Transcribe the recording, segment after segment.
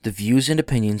The views and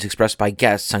opinions expressed by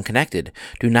guests on Connected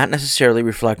do not necessarily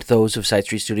reflect those of Side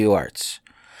Street Studio Arts.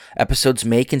 Episodes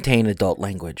may contain adult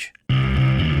language.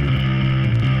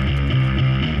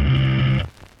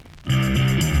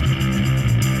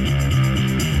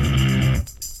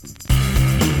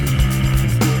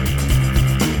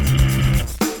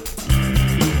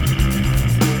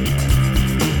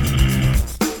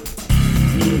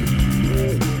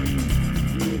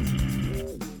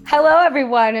 Hello,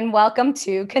 everyone, and welcome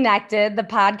to Connected, the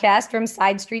podcast from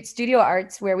Side Street Studio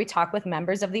Arts, where we talk with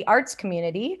members of the arts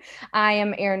community. I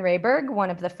am Erin Rayberg, one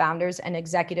of the founders and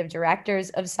executive directors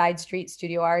of Side Street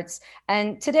Studio Arts.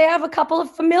 And today I have a couple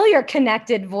of familiar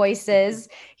Connected voices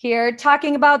here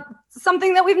talking about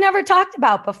something that we've never talked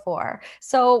about before.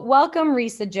 So welcome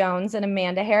Risa Jones and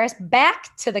Amanda Harris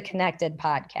back to the Connected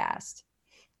podcast.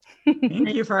 Thank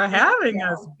you for having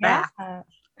us back.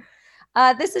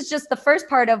 This is just the first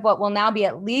part of what will now be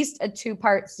at least a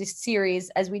two-part series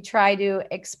as we try to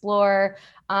explore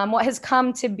what has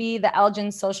come to be the Elgin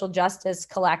Social Justice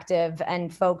Collective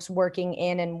and folks working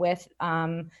in and with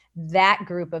that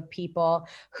group of people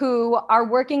who are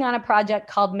working on a project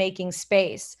called Making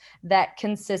Space that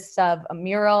consists of a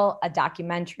mural, a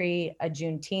documentary, a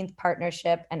Juneteenth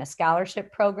partnership, and a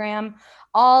scholarship program,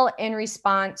 all in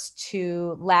response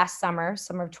to last summer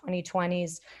of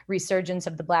 2020's resurgence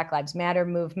of the Black Lives Matter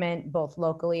movement, both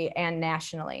locally and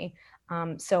nationally.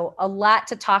 So a lot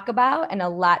to talk about and a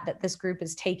lot that this group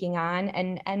is taking on.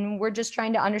 And we're just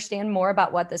trying to understand more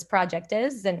about what this project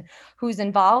is and who's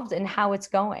involved and how it's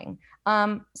going.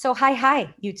 So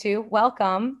hi, you two,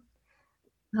 welcome.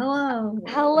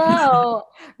 Hello.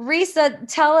 Risa,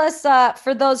 tell us,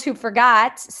 for those who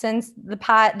forgot, since the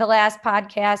last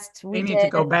podcast we need did to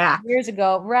go back years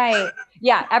ago, right?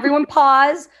 Yeah, everyone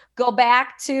pause, go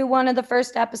back to one of the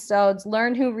first episodes,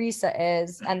 learn who Risa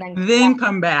is, and then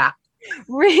come back.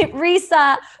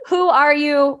 Risa, who are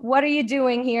you? What are you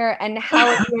doing here? And how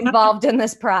are you involved in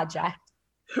this project?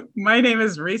 My name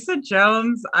is Risa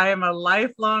Jones. I am a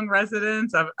lifelong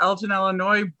resident of Elgin,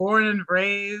 Illinois, born and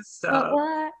raised.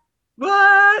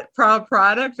 Proud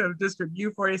product of District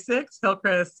U46,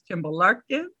 Hillcrest, Kimball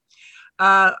Larkin.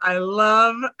 I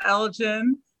love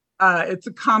Elgin. It's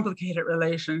a complicated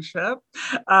relationship,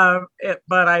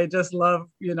 but I just love,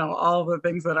 all the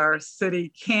things that our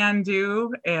city can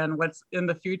do and what's in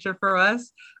the future for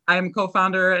us. I'm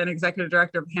co-founder and executive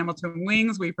director of Hamilton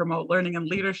Wings. We promote learning and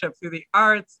leadership through the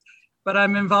arts, but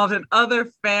I'm involved in other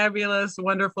fabulous,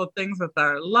 wonderful things with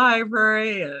our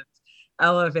library and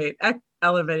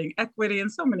elevating equity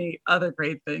and so many other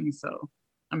great things. So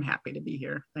I'm happy to be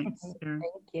here. Thanks, Erin.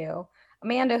 Thank you.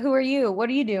 Amanda, who are you? What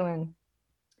are you doing?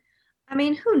 I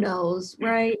mean, who knows,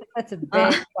 right? That's a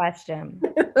big question.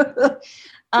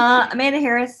 Amanda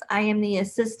Harris, I am the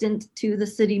assistant to the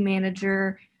city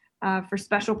manager for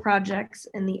special projects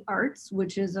in the arts,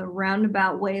 which is a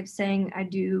roundabout way of saying I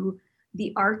do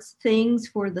the arts things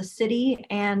for the city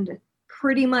and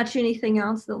pretty much anything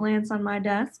else that lands on my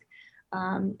desk.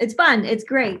 It's fun. It's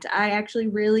great. I actually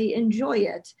really enjoy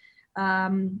it.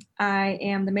 I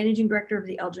am the managing director of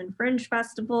the Elgin Fringe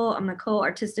Festival. I'm the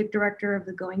co-artistic director of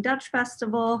the Going Dutch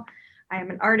Festival. I am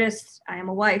an artist. I am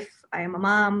a wife. I am a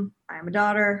mom. I am a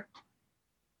daughter.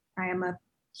 I am a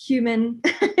human.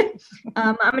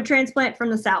 I'm a transplant from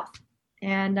the South,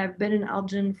 and I've been in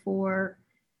Elgin for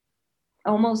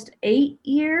almost 8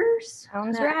 years.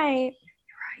 Sounds right.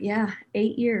 Yeah,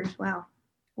 8 years. Wow.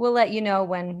 We'll let you know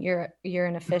when you're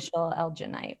an official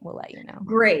Elginite. We'll let you know.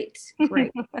 Great.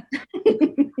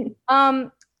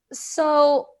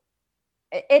 So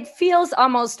it feels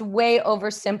almost way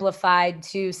oversimplified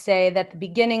to say that the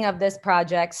beginning of this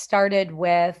project started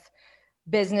with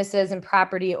businesses and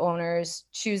property owners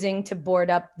choosing to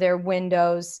board up their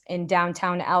windows in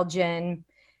downtown Elgin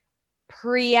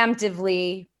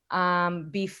preemptively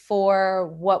before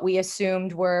what we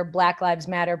assumed were Black Lives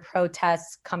Matter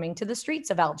protests coming to the streets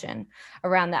of Elgin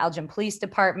around the Elgin Police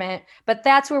Department. But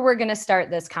that's where we're going to start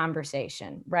this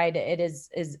conversation, right? It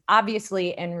is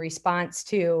obviously in response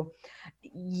to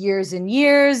years and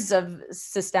years of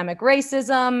systemic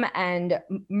racism and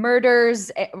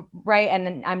murders, right?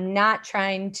 And I'm not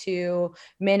trying to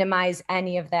minimize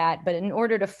any of that, but in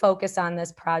order to focus on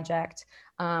this project,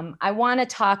 I want to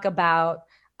talk about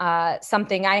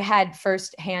something I had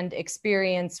firsthand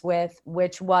experience with,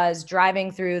 which was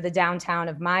driving through the downtown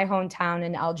of my hometown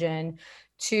in Elgin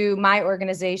to my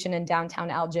organization in downtown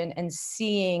Elgin and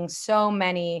seeing so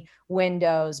many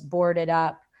windows boarded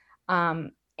up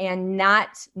and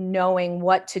not knowing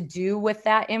what to do with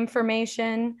that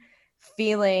information,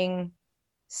 feeling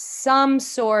some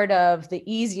sort of, the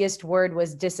easiest word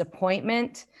was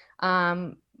disappointment,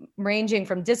 ranging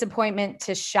from disappointment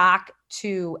to shock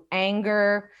to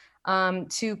anger,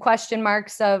 to question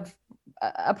marks of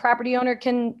a property owner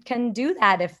can do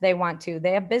that if they want to.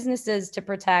 They have businesses to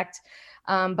protect,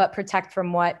 but protect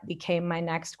from what became my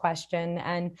next question.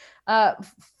 And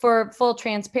for full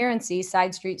transparency,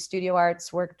 Side Street Studio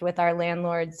Arts worked with our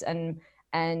landlords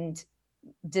and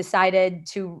decided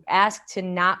to ask to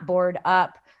not board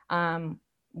up.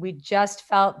 We just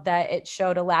felt that it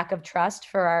showed a lack of trust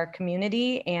for our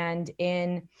community, and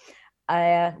in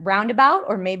a roundabout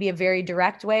or maybe a very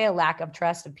direct way, a lack of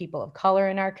trust of people of color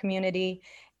in our community.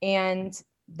 And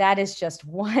that is just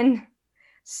one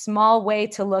small way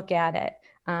to look at it.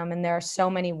 And there are so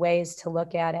many ways to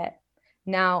look at it.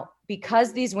 Now,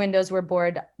 because these windows were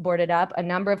boarded up, a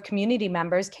number of community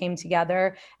members came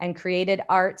together and created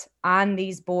art on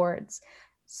these boards,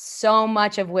 so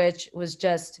much of which was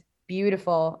just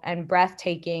beautiful and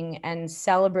breathtaking and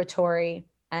celebratory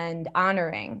and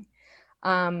honoring.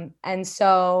 And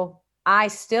so I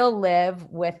still live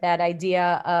with that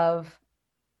idea of,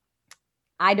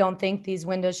 I don't think these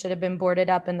windows should have been boarded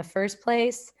up in the first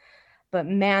place, but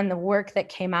man, the work that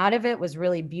came out of it was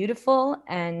really beautiful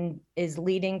and is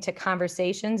leading to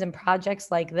conversations and projects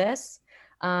like this.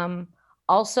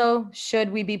 Also,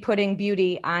 should we be putting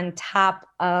beauty on top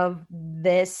of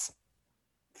this,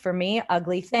 for me,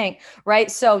 ugly thing,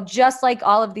 right? So just like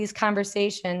all of these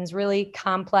conversations, really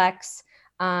complex,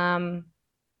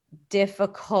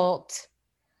 difficult,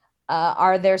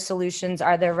 are there solutions?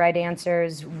 Are there right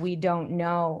answers? We don't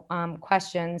know,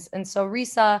 questions. And so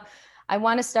Risa, I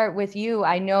want to start with you.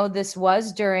 I know this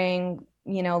was during,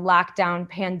 lockdown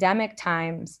pandemic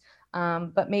times,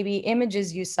 but maybe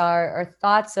images you saw or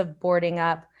thoughts of boarding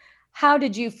up. How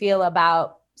did you feel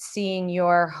about seeing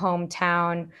your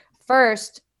hometown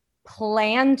first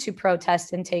plan to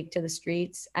protest and take to the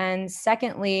streets, and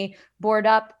secondly, board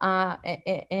up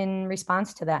in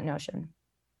response to that notion?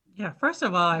 Yeah, first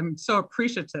of all, I'm so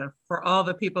appreciative for all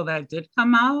the people that did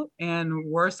come out and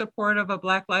were supportive of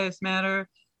Black Lives Matter.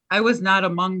 I was not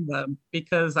among them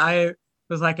because I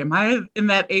was like, am I in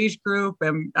that age group?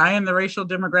 Am I in the racial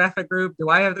demographic group? Do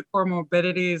I have the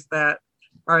comorbidities that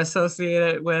are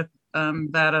associated with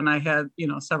that? And I had,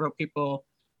 several people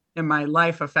in my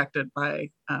life affected by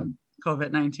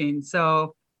COVID-19.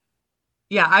 So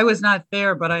yeah, I was not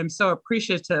there, but I'm so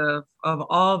appreciative of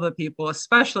all the people,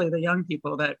 especially the young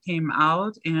people that came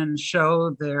out and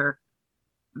showed their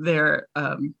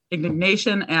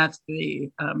indignation at the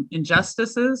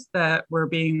injustices that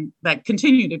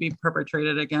continue to be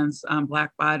perpetrated against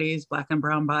Black bodies, Black and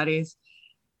brown bodies.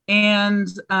 And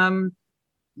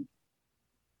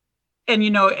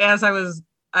as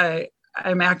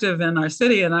I'm active in our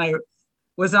city, and I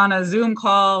was on a Zoom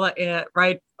call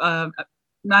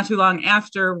not too long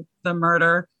after the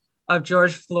murder of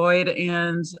George Floyd.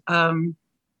 And,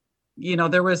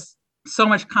 there was so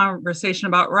much conversation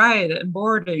about riot and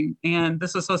boarding. And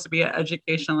this was supposed to be an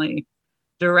educationally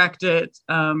directed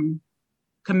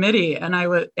committee. And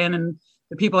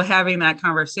the people having that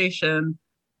conversation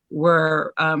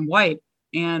were white.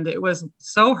 And it was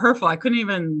so hurtful. I couldn't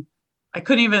even,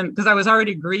 because I was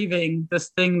already grieving this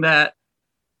thing that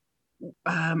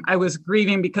I was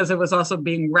grieving because it was also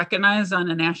being recognized on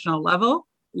a national level.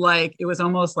 Like it was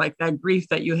almost like that grief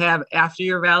that you have after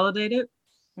you're validated.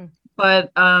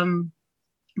 But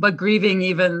grieving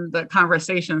even the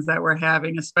conversations that we're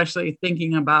having, especially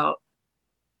thinking about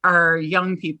our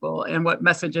young people and what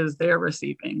messages they're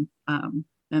receiving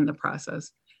in the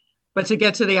process. But to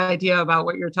get to the idea about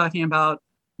what you're talking about,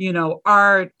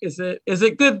 art, is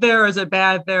it good there? Is it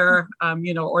bad there?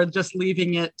 Or just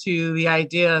leaving it to the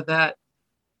idea that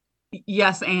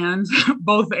yes, and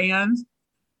both and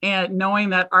knowing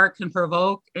that art can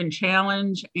provoke and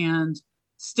challenge and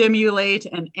stimulate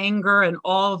and anger and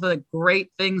all the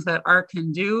great things that art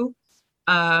can do.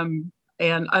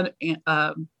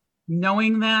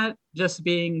 Knowing that, just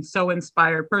being so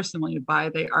inspired personally by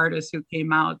the artists who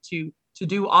came out to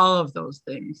do all of those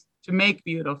things, to make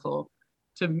beautiful,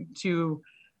 to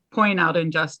point out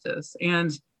injustice.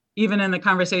 And even in the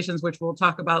conversations, which we'll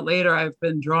talk about later, I've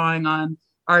been drawing on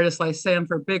artists like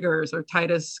Sanford Biggers or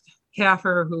Titus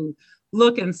Kaffir, who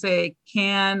look and say,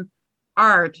 can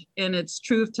art in its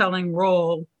truth-telling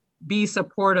role be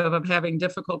supportive of having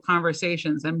difficult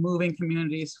conversations and moving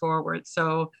communities forward?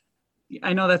 So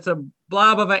I know that's a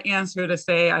blob of an answer to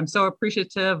say I'm so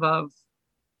appreciative of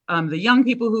the young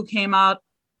people who came out.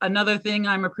 Another thing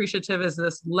I'm appreciative is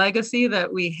this legacy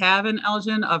that we have in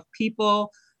Elgin of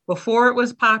people before it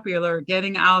was popular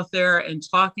getting out there and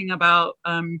talking about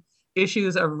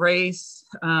issues of race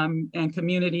and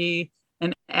community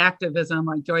and activism,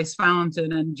 like Joyce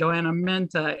Fountain and Joanna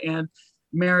Minta and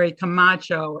Mary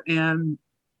Camacho and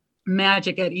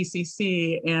Magic at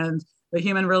ECC and the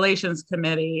Human Relations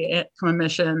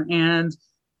Commission. And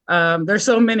there's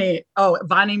so many. Oh,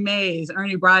 Bonnie Mays,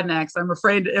 Ernie Broadnax. I'm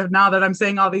afraid if now that I'm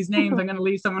saying all these names, I'm going to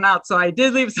leave someone out. So I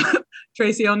did leave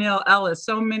Tracy O'Neill Ellis.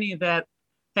 So many that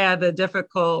had the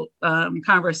difficult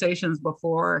conversations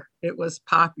before it was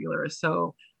popular.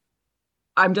 So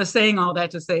I'm just saying all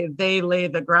that to say they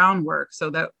laid the groundwork so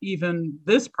that even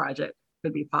this project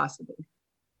could be possible.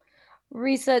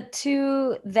 Risa,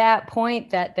 to that point,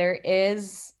 that there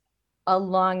is a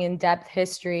long, in-depth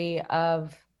history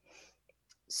of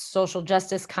social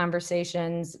justice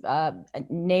conversations,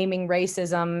 naming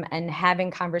racism and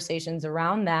having conversations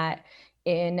around that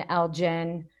in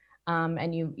Elgin.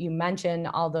 And you mentioned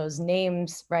all those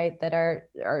names, right, that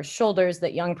are shoulders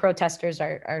that young protesters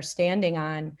are standing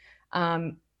on.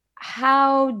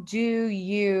 How do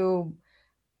you,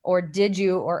 or did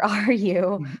you, or are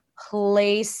you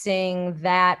placing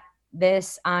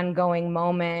this ongoing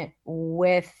moment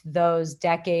with those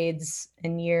decades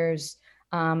and years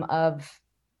of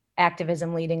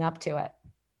activism leading up to it?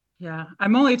 Yeah,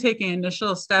 I'm only taking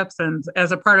initial steps, and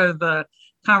as a part of the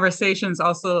conversations,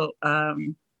 also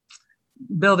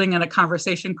building in a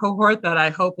conversation cohort that I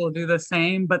hope will do the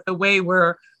same. But the way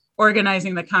we're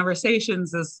organizing the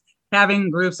conversations is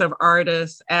having groups of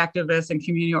artists, activists, and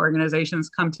community organizations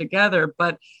come together,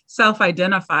 but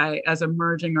self-identify as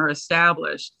emerging or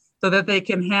established so that they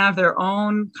can have their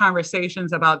own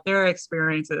conversations about their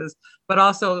experiences, but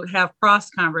also have cross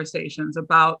conversations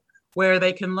about where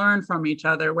they can learn from each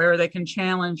other, where they can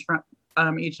challenge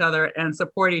from each other and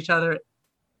support each other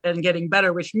in getting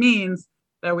better, which means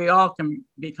that we all can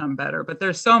become better. But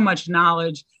there's so much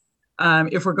knowledge.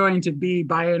 If we're going to be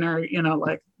binary,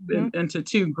 into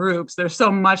two groups, there's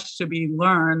so much to be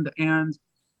learned and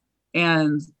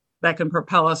that can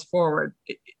propel us forward.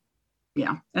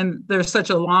 Yeah, and there's such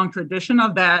a long tradition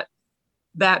of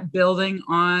that building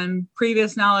on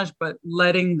previous knowledge, but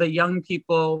letting the young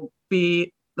people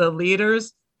be the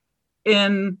leaders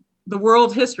in the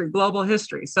world history, global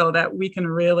history, so that we can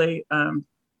really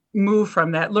move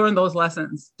from that, learn those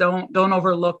lessons. Don't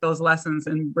overlook those lessons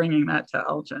in bringing that to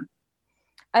Elgin.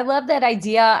 I love that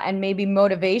idea and maybe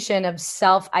motivation of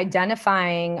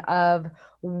self-identifying of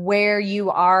where you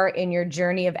are in your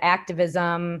journey of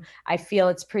activism. I feel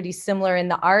it's pretty similar in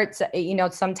the arts.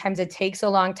 Sometimes it takes a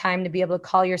long time to be able to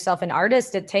call yourself an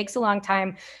artist. It takes a long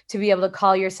time to be able to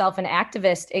call yourself an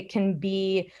activist. It can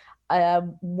be a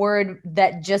word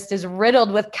that just is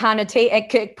riddled with connotation. It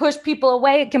can push people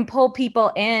away. It can pull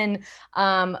people in.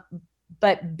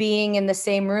 But being in the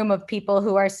same room of people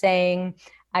who are saying,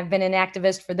 I've been an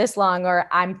activist for this long, or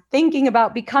I'm thinking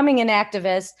about becoming an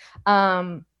activist,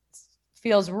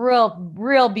 feels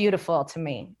real beautiful to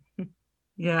me.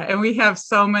 Yeah, and we have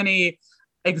so many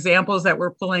examples that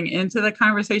we're pulling into the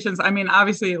conversations. I mean,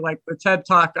 obviously, like the TED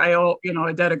Talk, I owe,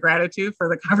 a debt of gratitude for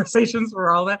the conversations for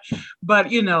all that. But,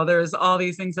 there's all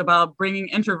these things about bringing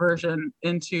introversion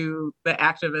into the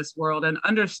activist world and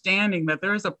understanding that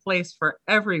there is a place for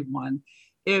everyone.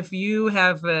 If you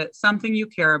have something you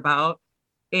care about,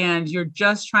 and you're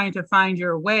just trying to find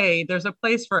your way, there's a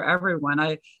place for everyone.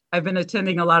 I've been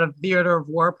attending a lot of theater of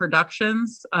war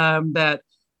productions that,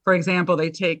 for example, they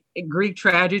take Greek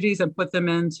tragedies and put them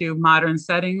into modern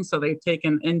settings. So they've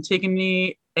taken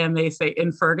Antigone and they say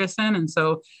in Ferguson. And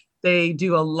so they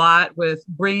do a lot with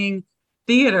bringing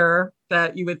theater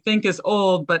that you would think is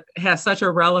old, but has such a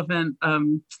relevant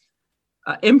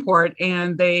import.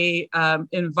 And they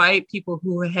invite people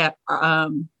who have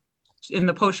in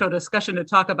the post-show discussion to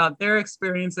talk about their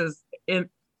experiences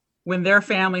when their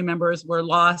family members were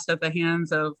lost at the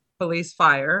hands of police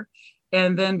fire,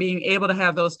 and then being able to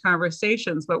have those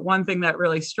conversations. But one thing that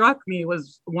really struck me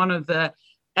was one of the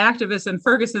activists in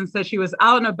Ferguson said she was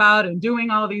out and about and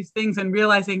doing all these things and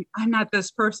realizing, I'm not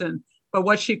this person. But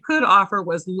what she could offer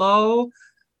was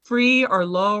free or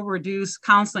low reduced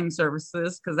counseling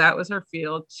services, because that was her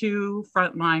field, to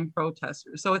frontline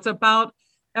protesters. So it's about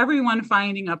everyone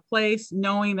finding a place,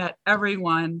 knowing that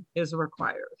everyone is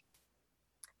required.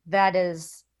 That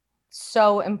is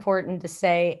so important to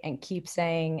say and keep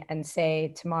saying and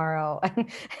say tomorrow.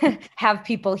 Have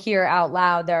people hear out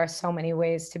loud. There are so many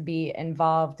ways to be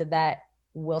involved that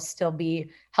will still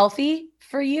be healthy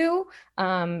for you,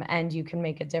 and you can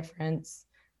make a difference.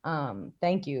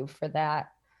 Thank you for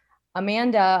that.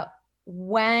 Amanda,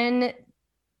 when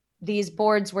these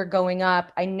boards were going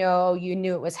up, I know you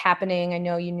knew it was happening. I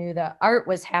know you knew the art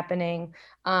was happening.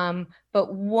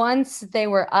 But once they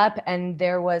were up and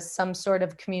there was some sort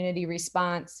of community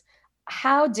response,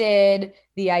 how did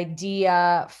the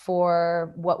idea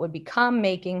for what would become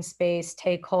Making Space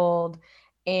take hold?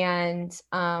 and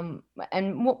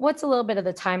what's a little bit of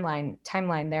the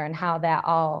timeline there and how that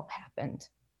all happened?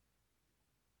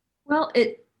 Well,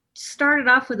 it started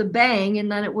off with a bang,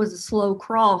 and then it was a slow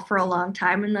crawl for a long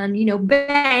time, and then, you know,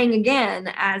 bang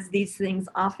again, as these things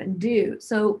often do.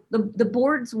 So the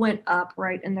boards went up,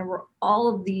 right, and there were all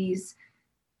of these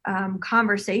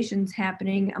conversations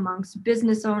happening amongst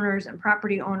business owners and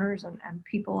property owners and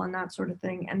people and that sort of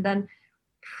thing. And then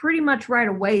pretty much right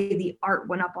away, the art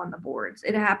went up on the boards.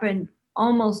 It happened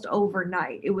almost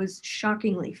overnight. It was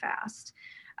shockingly fast.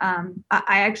 I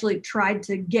actually tried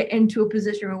to get into a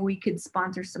position where we could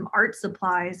sponsor some art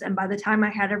supplies. And by the time I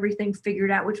had everything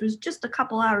figured out, which was just a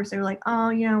couple hours, they were like,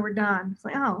 oh, yeah, we're done. It's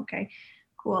like, oh, okay,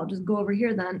 cool. I'll just go over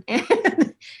here then.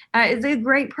 And it's a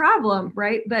great problem,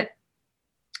 right? But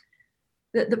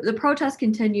the protest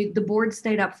continued. The board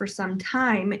stayed up for some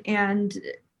time. And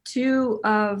two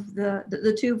of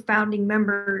the two founding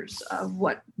members of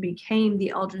what became the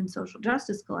Elgin Social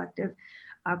Justice Collective,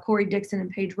 Corey Dixon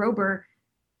and Paige Rober,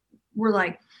 were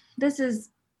like, this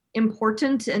is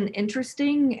important and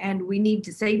interesting, and we need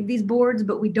to save these boards,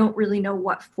 but we don't really know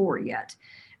what for yet.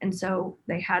 And so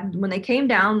when they came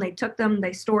down, they took them,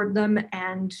 they stored them,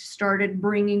 and started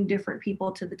bringing different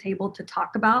people to the table to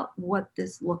talk about what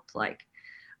this looked like,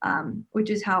 which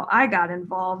is how I got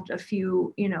involved a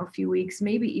few weeks,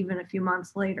 maybe even a few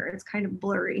months later. It's kind of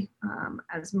blurry,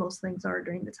 as most things are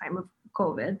during the time of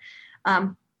COVID.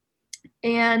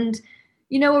 And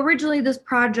originally this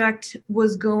project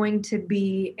was going to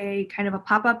be a kind of a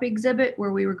pop-up exhibit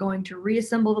where we were going to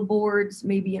reassemble the boards,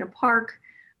 maybe in a park,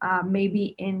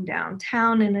 maybe in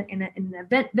downtown in an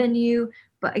event venue.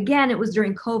 But again, it was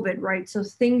during COVID, right? So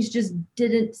things just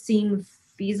didn't seem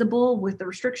feasible with the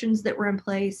restrictions that were in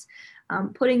place.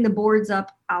 Putting the boards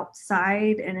up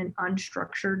outside in an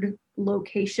unstructured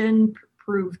location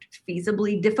proved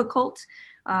feasibly difficult.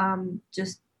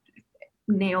 Just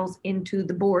nails into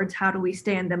the boards, how do we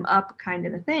stand them up, kind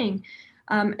of a thing.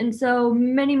 And so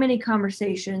many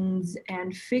conversations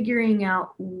and figuring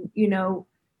out,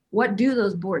 what do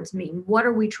those boards mean? What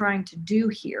are we trying to do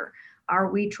here? Are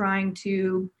we trying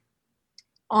to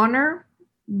honor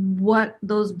what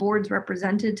those boards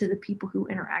represented to the people who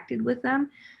interacted with them?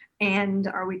 And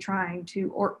are we trying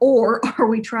to, or are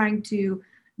we trying to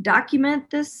document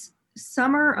this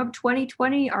summer of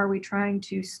 2020? Are we trying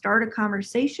to start a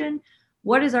conversation?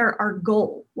 What is our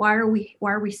goal? Why are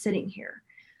we sitting here?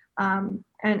 And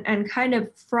kind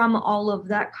of from all of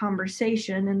that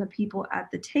conversation and the people at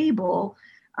the table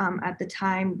at the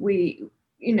time,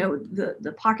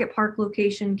 the Pocket Park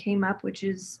location came up, which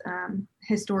is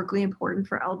historically important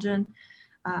for Elgin,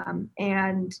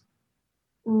 and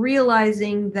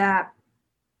realizing that,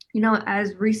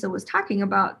 as Risa was talking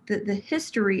about, the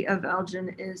history of Elgin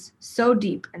is so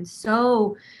deep and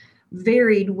so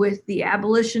varied with the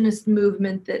abolitionist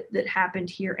movement that happened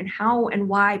here and how and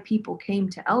why people came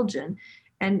to Elgin,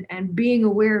 and being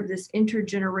aware of this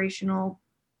intergenerational,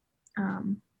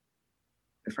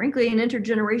 frankly, an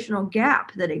intergenerational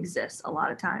gap that exists a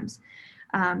lot of times,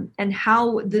 and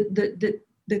how the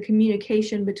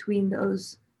communication between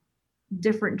those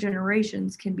different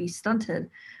generations can be stunted.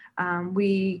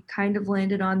 We kind of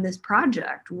landed on this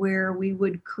project where we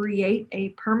would create a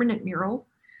permanent mural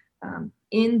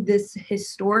in this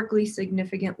historically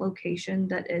significant location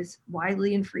that is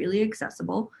widely and freely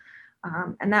accessible.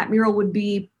 And that mural would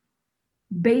be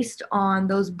based on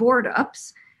those board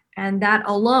ups, and that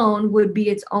alone would be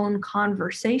its own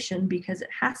conversation because it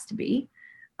has to be.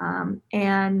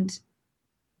 And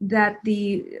that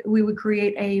we would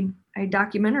create a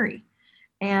documentary.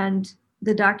 And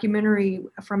the documentary,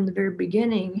 from the very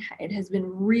beginning, it has been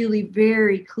really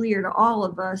very clear to all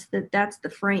of us that that's the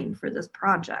frame for this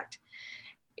project.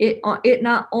 It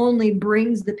not only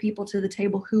brings the people to the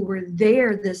table who were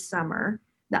there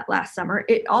that last summer,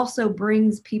 it also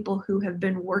brings people who have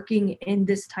been working in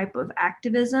this type of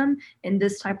activism, in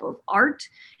this type of art,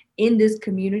 in this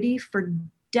community for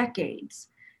decades.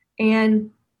 And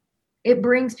it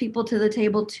brings people to the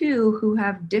table too who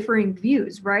have differing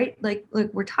views, right? Like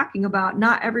we're talking about,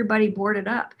 not everybody boarded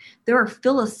up. There are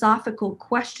philosophical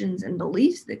questions and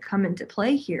beliefs that come into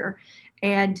play here,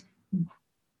 and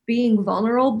being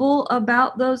vulnerable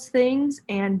about those things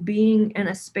and being in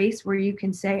a space where you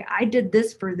can say, I did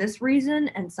this for this reason,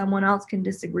 and someone else can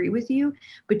disagree with you,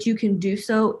 but you can do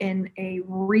so in a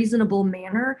reasonable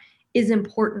manner, is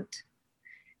important.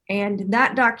 And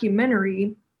that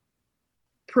documentary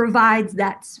provides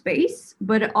that space,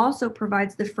 but it also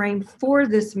provides the frame for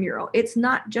this mural. It's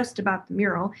not just about the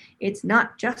mural. It's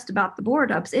not just about the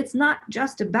board ups. It's not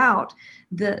just about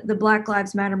the Black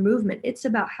Lives Matter movement. It's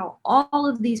about how all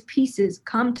of these pieces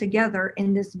come together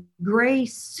in this gray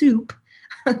soup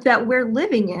that we're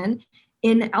living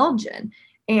in Elgin.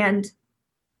 And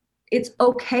it's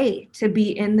okay to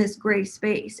be in this gray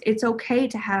space. It's okay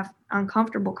to have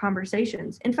uncomfortable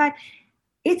conversations. In fact,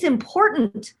 it's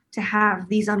important to have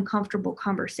these uncomfortable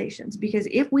conversations, because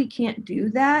if we can't do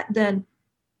that, then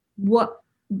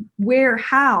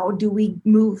how do we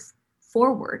move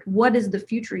forward? What does the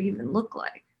future even look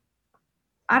like?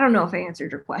 I don't know if I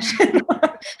answered your question.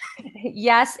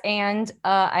 Yes, and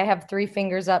I have 3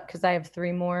 fingers up because I have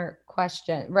 3 more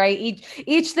questions, right?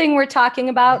 Each thing we're talking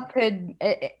about can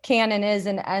and is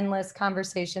an endless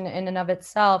conversation in and of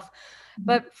itself.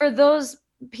 But for those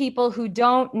people who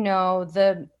don't know,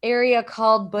 the area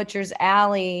called Butcher's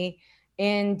Alley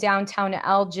in downtown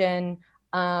Elgin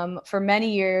for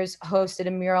many years hosted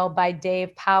a mural by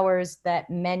Dave Powers that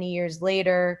many years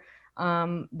later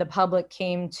the public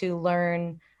came to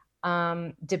learn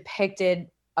depicted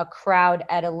a crowd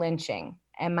at a lynching.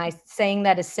 Am I saying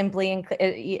that as simply,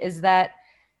 is that,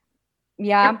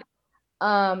 yeah?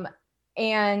 Yep.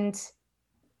 And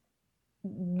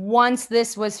once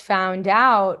this was found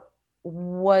out,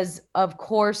 was of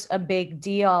course a big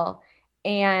deal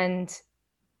and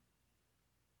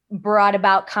brought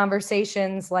about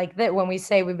conversations like that. When we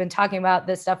say we've been talking about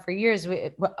this stuff for years,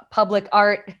 public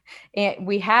art,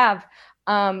 we have,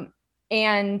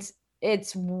 and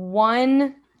it's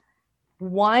one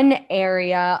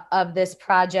area of this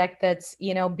project that's,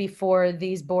 before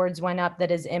these boards went up,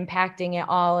 that is impacting it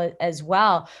all as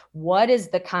well. What is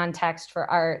the context for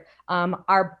art?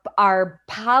 Our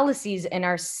policies in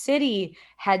our city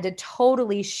had to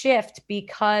totally shift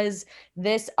because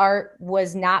this art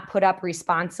was not put up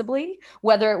responsibly.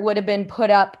 Whether it would have been put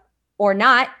up or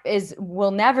not we'll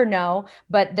never know,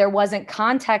 but there wasn't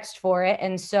context for it.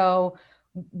 And so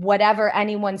whatever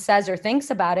anyone says or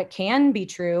thinks about it can be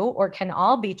true, or can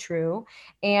all be true.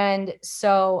 And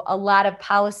so a lot of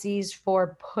policies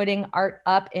for putting art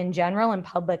up in general in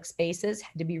public spaces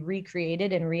had to be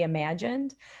recreated and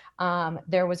reimagined.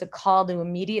 There was a call to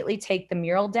immediately take the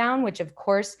mural down, which of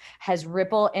course has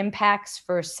ripple impacts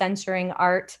for censoring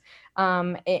art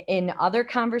in other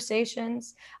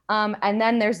conversations. And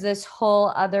then there's this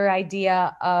whole other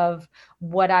idea of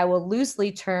what I will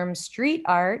loosely term street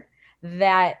art,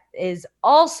 that is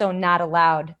also not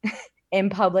allowed in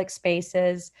public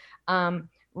spaces,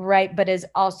 right? But is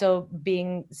also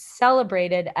being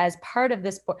celebrated as part of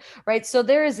this, right? So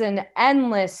there is an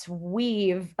endless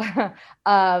weave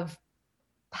of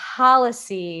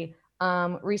policy,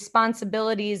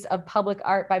 responsibilities of public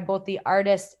art by both the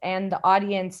artist and the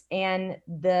audience and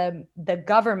the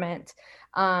government,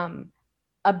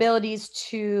 abilities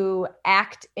to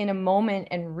act in a moment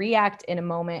and react in a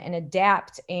moment and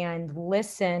adapt and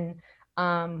listen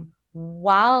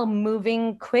while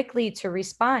moving quickly to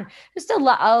respond. Just a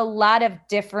lot of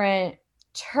different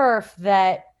turf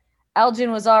that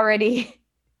Elgin was already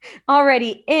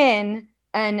in,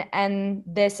 and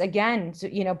this again,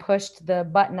 pushed the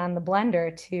button on the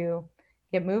blender to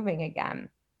get moving again.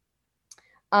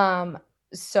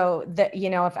 So that,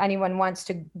 if anyone wants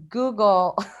to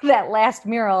Google that last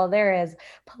mural, there is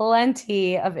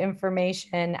plenty of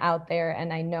information out there.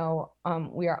 And I know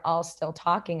we are all still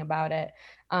talking about it.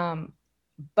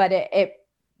 But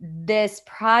this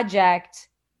project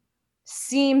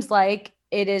seems like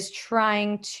it is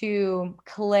trying to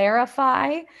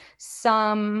clarify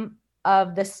some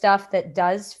of the stuff that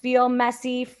does feel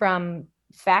messy from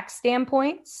fact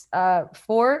standpoints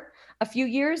for a few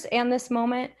years and this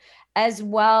moment, as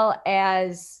well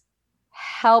as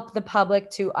help the public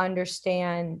to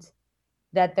understand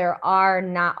that there are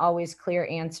not always clear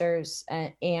answers,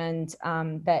 and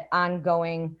that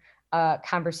ongoing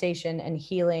conversation and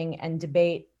healing and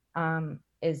debate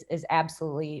is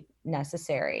absolutely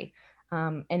necessary.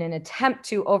 In an attempt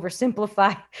to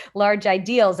oversimplify large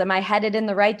ideals, am I headed in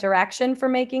the right direction for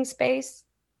making space?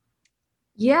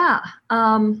 Yeah.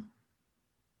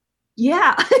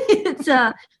 Yeah.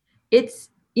 It's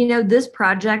this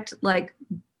project, like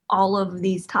all of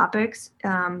these topics,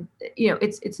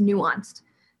 it's nuanced.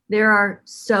 There are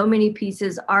so many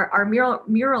pieces. Our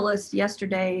muralist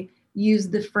yesterday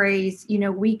used the phrase,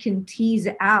 we can tease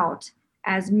out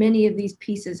as many of these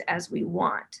pieces as we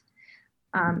want.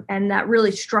 And that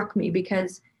really struck me,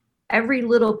 because every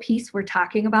little piece we're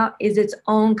talking about is its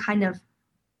own kind of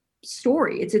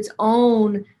story. It's its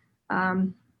own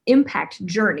impact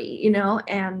journey,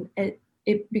 and it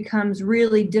it becomes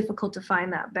really difficult to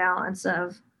find that balance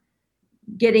of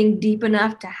getting deep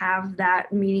enough to have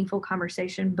that meaningful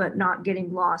conversation, but not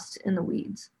getting lost in the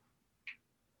weeds.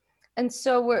 And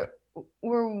so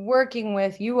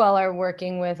you all are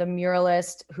working with a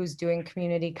muralist who's doing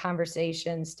community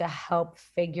conversations to help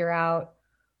figure out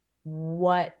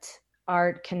what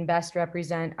art can best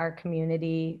represent our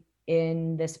community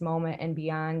in this moment and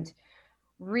beyond.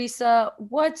 Risa,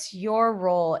 what's your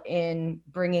role in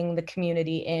bringing the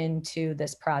community into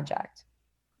this project?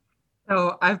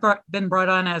 So I've been brought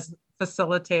on as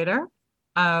facilitator.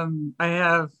 I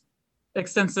have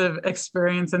extensive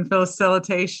experience in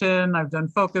facilitation. I've done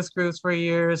focus groups for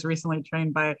years, recently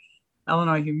trained by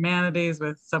Illinois Humanities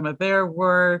with some of their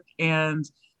work, and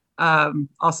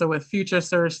also with Future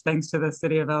Search, thanks to the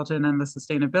City of Elgin and the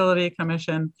Sustainability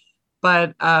Commission.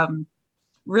 But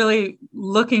really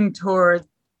looking toward,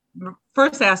 the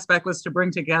first aspect was to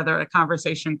bring together a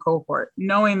conversation cohort,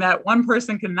 knowing that one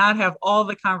person cannot have all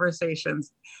the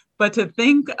conversations, but to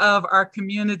think of our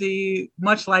community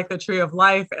much like the tree of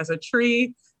life, as a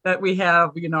tree that we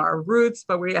have, our roots,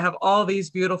 but we have all these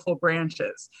beautiful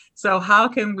branches. So how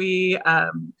can we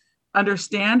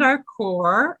understand our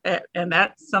core, and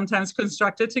that's sometimes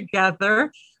constructed together,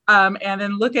 and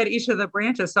then look at each of the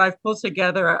branches. So I've pulled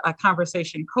together a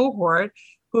conversation cohort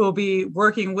who will be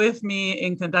working with me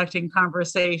in conducting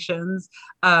conversations.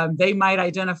 They might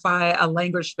identify a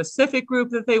language-specific group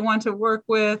that they want to work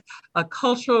with, a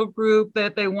cultural group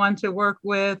that they want to work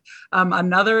with,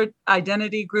 another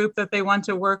identity group that they want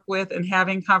to work with, and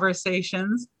having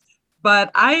conversations.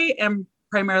 But I am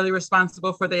primarily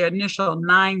responsible for the initial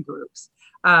 9 groups.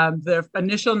 The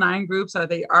initial 9 groups are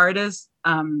the artists,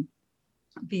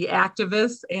 the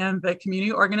activists, and the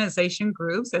community organization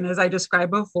groups. And as I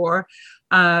described before,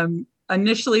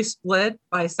 initially split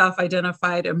by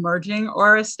self-identified, emerging,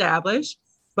 or established,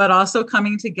 but also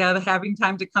coming together, having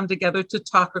time to come together to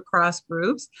talk across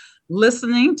groups,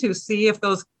 listening to see if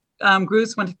those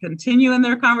groups want to continue in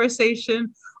their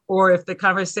conversation, or if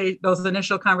those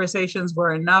initial conversations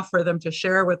were enough for them to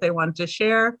share what they wanted to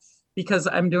share, because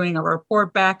I'm doing a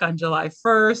report back on July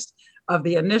 1st of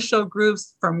the initial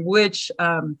groups, from which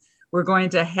we're going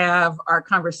to have our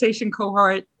conversation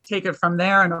cohort take it from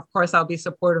there. And of course, I'll be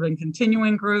supportive in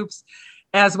continuing groups,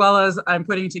 as well as I'm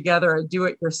putting together a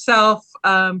do-it-yourself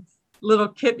little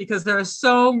kit, because there are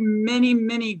so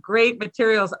many great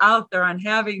materials out there on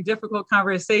having difficult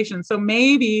conversations. So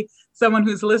maybe someone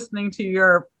who's listening to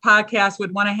your podcast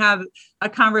would want to have a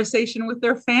conversation with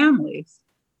their families,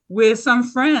 with some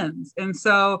friends. And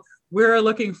so we're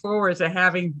looking forward to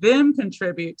having them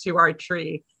contribute to our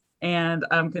tree and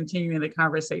continuing the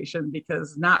conversation,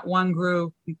 because not one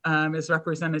group is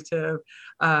representative,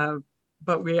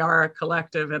 but we are a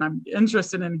collective, and I'm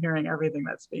interested in hearing everything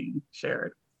that's being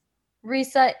shared.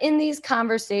 Risa, in these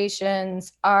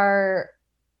conversations, are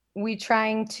we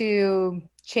trying to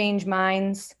change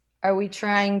minds? Are we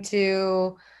trying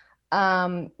to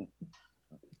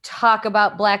talk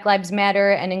about Black Lives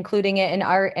Matter and including it in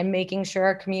art and making sure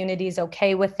our community is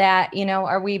okay with that?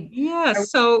 Are we? Yeah,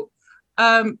 so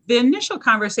the initial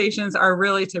conversations are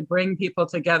really to bring people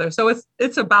together. So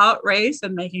it's about race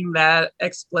and making that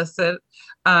explicit.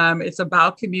 It's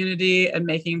about community and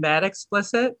making that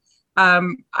explicit.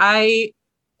 I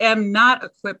am not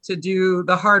equipped to do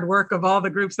the hard work of all the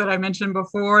groups that I mentioned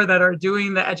before that are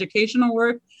doing the educational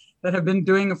work, that have been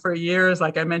doing it for years.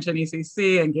 Like I mentioned,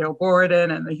 ECC and Gail Borden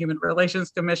and the Human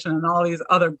Relations Commission and all these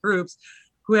other groups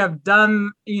who have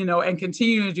done, and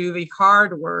continue to do the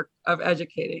hard work of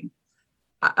educating.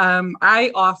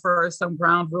 I offer some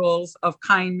ground rules of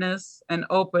kindness and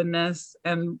openness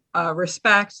and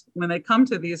respect when they come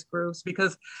to these groups,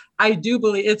 because I do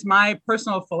believe it's my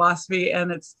personal philosophy,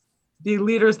 and it's the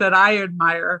leaders that I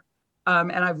admire.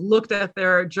 And I've looked at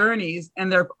their journeys,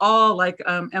 and they're all, like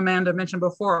Amanda mentioned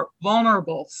before,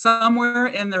 vulnerable somewhere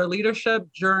in their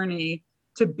leadership journey.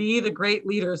 To be the great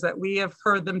leaders that we have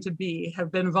heard them to be,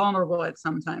 have been vulnerable at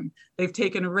some time. They've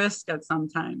taken risk at some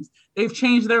times. They've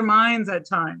changed their minds at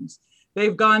times.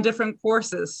 They've gone different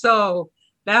courses. So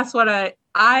that's what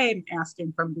I'm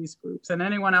asking from these groups, and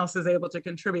anyone else is able to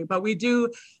contribute. But we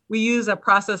use a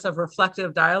process of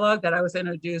reflective dialogue that I was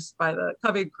introduced by the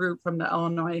Covey group from the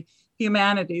Illinois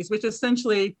Humanities, which is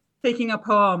essentially taking a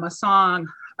poem, a song,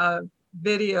 a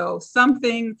video,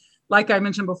 something like I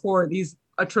mentioned before,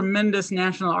 a tremendous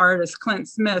national artist, Clint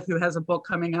Smith, who has a book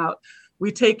coming out.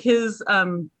 We take his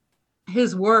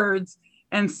words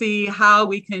and see how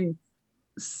we can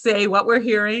say what we're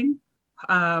hearing,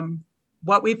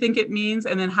 what we think it means,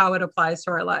 and then how it applies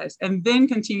to our lives, and then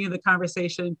continue the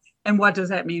conversation And what does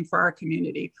that mean for our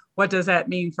community? What does that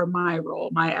mean for my role,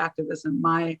 my activism,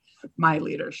 my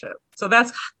leadership? So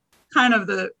that's kind of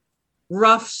the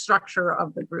rough structure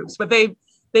of the groups, but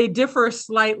they differ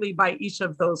slightly by each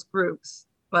of those groups,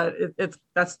 but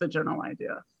that's the general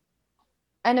idea.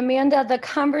 And Amanda, the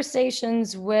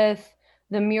conversations with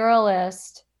the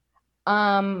muralist,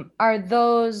 are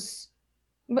those,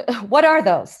 what are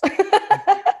those?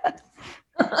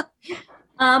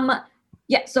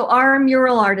 Yeah, so our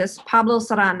mural artist, Pablo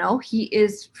Serrano, he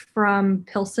is from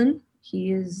Pilsen.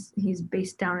 He's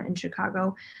based down in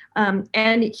Chicago.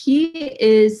 And he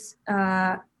is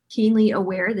keenly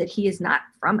aware that he is not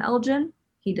from Elgin.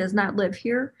 He does not live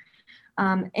here.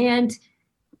 And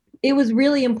it was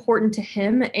really important to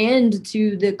him and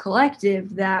to the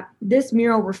collective that this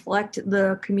mural reflect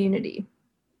the community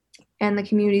and the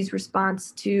community's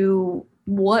response to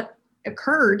what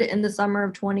occurred in the summer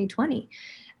of 2020.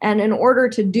 And in order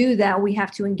to do that, we have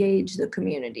to engage the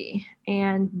community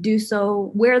and do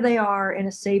so where they are in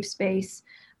a safe space,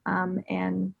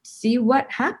 and see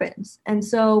what happens. And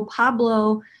so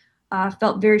Pablo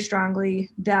felt very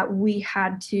strongly that we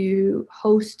had to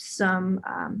host some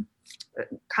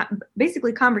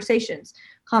basically conversations.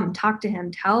 Come talk to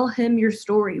him, tell him your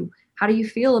story. How do you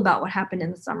feel about what happened in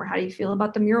the summer? How do you feel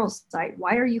about the mural site?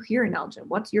 Why are you here in Elgin?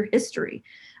 What's your history?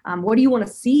 What do you want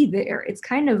to see there? It's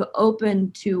kind of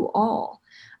open to all.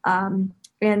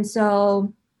 And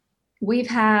so we've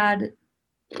had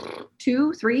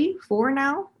 2, 3, 4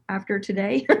 now after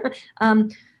today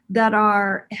that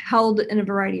are held in a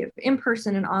variety of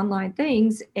in-person and online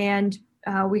things. And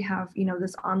we have,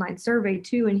 this online survey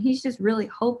too. And he's just really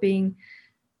hoping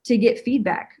to get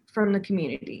feedback from the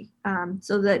community,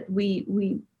 so that we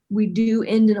do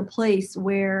end in a place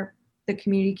where the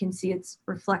community can see its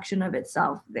reflection of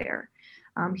itself there.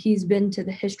 He's been to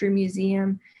the History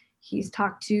Museum. He's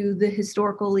talked to the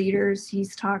historical leaders.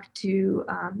 He's talked to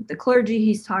the clergy.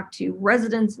 He's talked to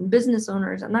residents and business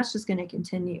owners, and that's just going to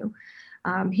continue.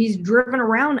 He's driven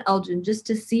around Elgin just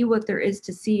to see what there is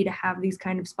to see, to have these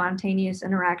kind of spontaneous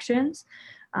interactions.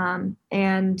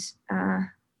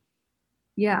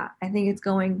 Yeah, I think it's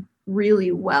going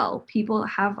really well. People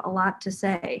have a lot to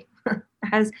say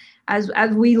as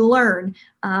we learn.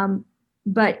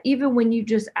 But even when you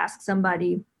just ask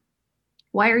somebody,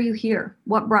 why are you here?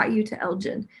 What brought you to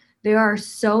Elgin? There are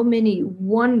so many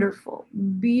wonderful,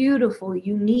 beautiful,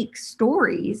 unique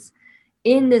stories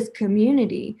in this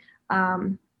community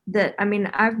that,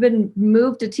 I've been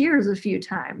moved to tears a few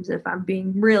times, if I'm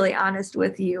being really honest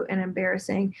with you, and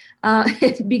embarrassing,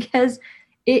 because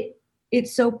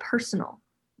it's so personal.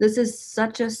 This is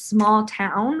such a small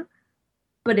town,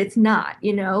 but it's not,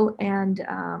 and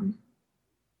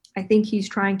I think he's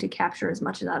trying to capture as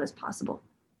much of that as possible.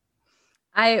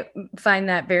 I find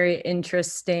that very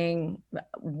interesting.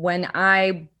 When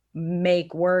I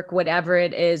make work, whatever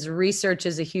it is, research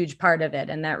is a huge part of it.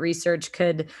 And that research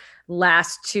could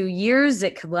last 2 years,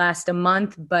 it could last a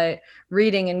month, but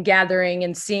reading and gathering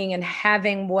and seeing and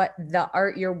having what the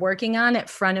art you're working on at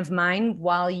front of mind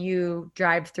while you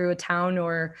drive through a town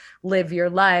or live your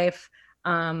life,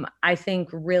 I feel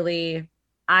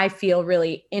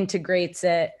really integrates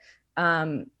it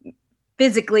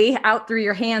physically out through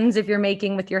your hands if you're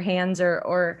making with your hands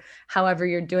or however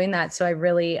you're doing that. So I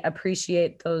really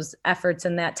appreciate those efforts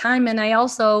and that time. And I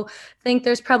also think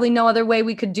there's probably no other way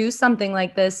we could do something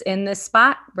like this in this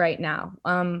spot right now.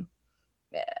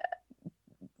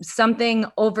 Something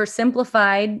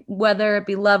oversimplified, whether it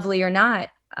be lovely or not,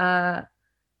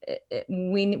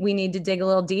 we need to dig a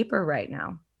little deeper right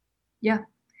now. Yeah.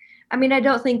 I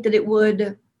don't think that it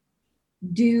would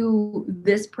do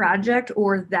this project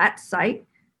or that site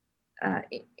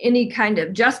any kind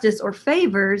of justice or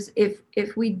favors if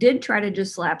we did try to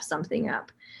just slap something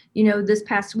up. This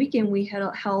past weekend we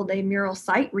held a mural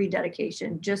site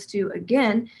rededication just to,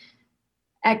 again,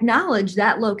 acknowledge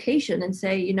that location and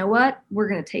say, you know what, we're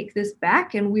going to take this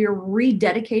back and we're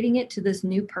rededicating it to this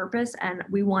new purpose. And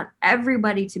we want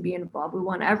everybody to be involved. We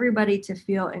want everybody to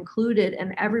feel included,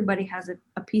 and everybody has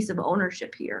a piece of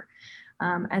ownership here.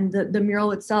 And the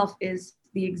mural itself is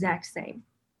the exact same.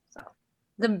 So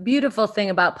the beautiful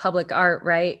thing about public art,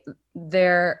 right?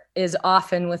 There is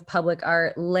often with public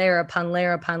art layer upon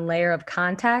layer upon layer of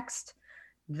context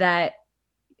that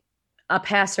a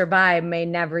passerby may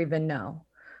never even know,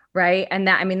 right? And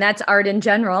that's art in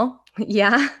general.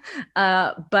 Yeah.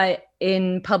 But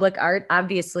in public art,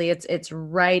 obviously it's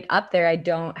right up there. I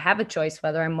don't have a choice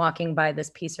whether I'm walking by this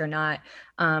piece or not.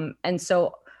 And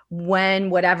so when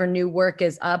whatever new work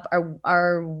is up,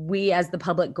 are we as the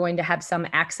public going to have some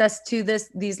access to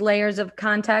these layers of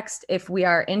context if we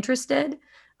are interested?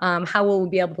 How will we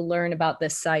be able to learn about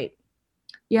this site?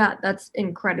 Yeah, that's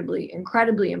incredibly,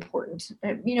 incredibly important.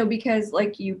 Because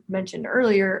like you mentioned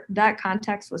earlier, that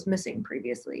context was missing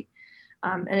previously.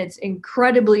 And it's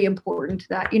incredibly important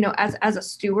that, as a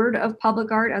steward of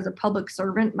public art, as a public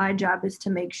servant, my job is to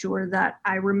make sure that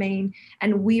I remain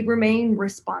and we remain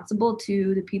responsible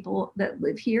to the people that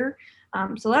live here.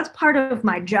 So that's part of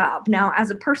my job. Now, as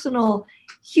a personal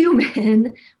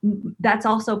human, that's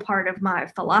also part of my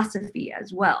philosophy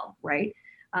as well, right?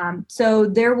 So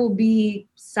there will be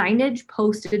signage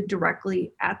posted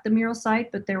directly at the mural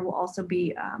site, but there will also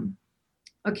be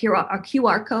a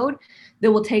QR code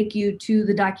that will take you to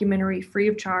the documentary free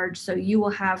of charge. So you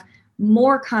will have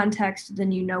more context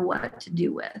than you know what to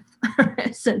do with,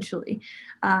 essentially.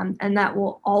 And that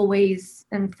will always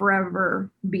and forever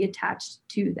be attached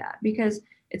to that, because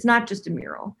it's not just a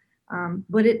mural,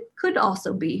 but it could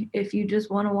also be if you just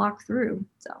want to walk through.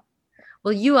 So.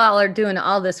 Well, you all are doing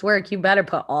all this work. You better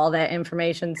put all that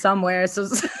information somewhere so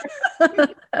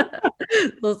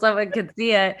someone can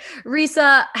see it.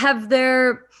 Risa,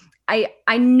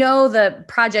 I know the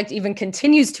project even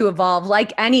continues to evolve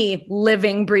like any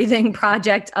living, breathing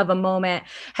project of a moment.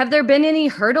 Have there been any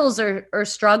hurdles or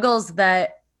struggles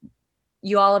that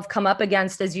you all have come up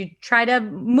against as you try to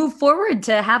move forward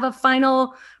to have a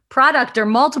final product or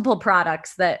multiple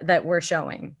products that we're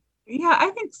showing? Yeah, I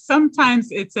think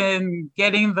sometimes it's in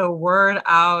getting the word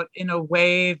out in a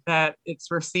way that it's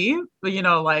received,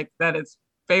 like that it's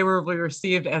favorably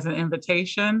received as an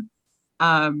invitation,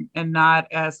 and not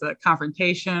as a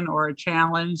confrontation or a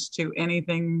challenge to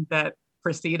anything that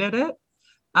preceded it.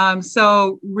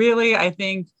 So really, I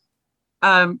think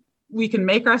we can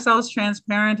make ourselves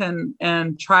transparent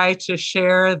and try to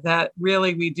share that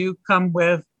really we do come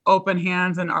with open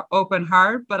hands and our open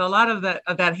heart, but a lot of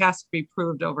that has to be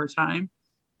proved over time.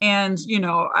 And,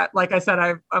 like I said,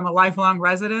 I'm a lifelong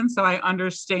resident, so I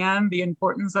understand the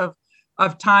importance of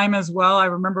time as well. I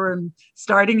remember in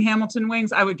starting Hamilton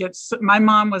Wings, my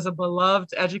mom was a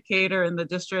beloved educator in the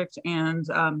district and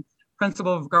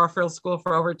principal of Garfield School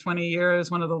for over 20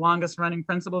 years, one of the longest running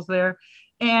principals there.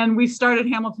 And we started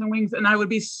Hamilton Wings, and I would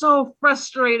be so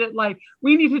frustrated, like,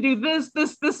 we need to do this,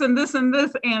 and this, and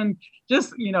this. And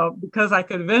just, because I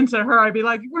could vent to her, I'd be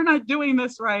like, we're not doing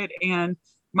this right. And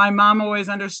my mom always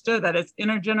understood that it's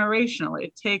intergenerational.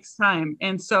 It takes time.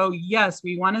 And so, yes,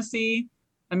 we want to see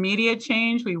immediate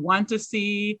change. We want to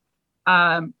see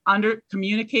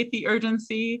communicate the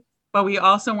urgency, but we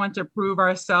also want to prove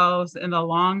ourselves in the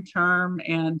long term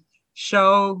and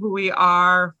show who we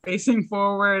are facing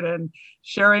forward and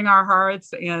sharing our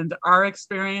hearts and our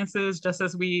experiences, just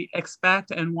as we expect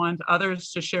and want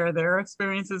others to share their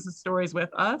experiences and stories with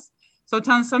us. So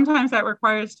sometimes that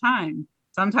requires time.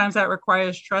 Sometimes that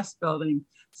requires trust building.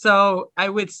 So I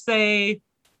would say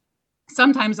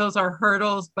sometimes those are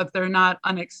hurdles, but they're not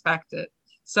unexpected.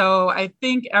 So I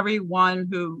think everyone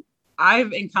who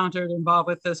I've encountered involved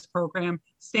with this program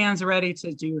stands ready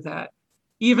to do that,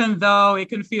 even though it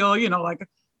can feel, like,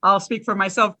 I'll speak for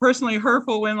myself personally,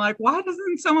 hurtful when, like, why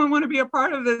doesn't someone want to be a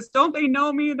part of this? Don't they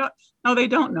know me? No, they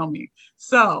don't know me.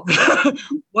 So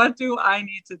what do I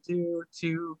need to do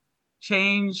to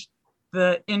change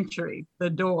the entry,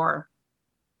 the door,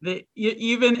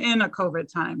 even in a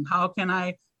COVID time? How can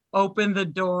I open the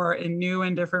door in new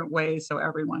and different ways so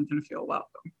everyone can feel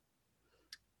welcome?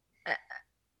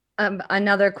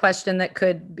 Another question that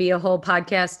could be a whole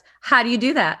podcast. How do you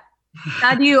do that?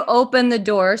 How do you open the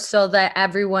door so that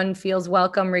everyone feels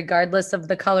welcome, regardless of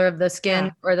the color of the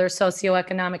skin or their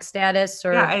socioeconomic status?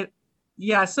 Or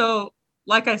So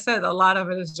like I said, a lot of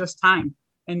it is just time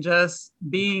and just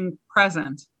being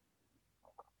present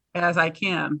as I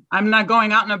can. I'm not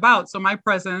going out and about, so my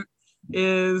present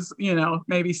is,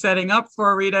 maybe setting up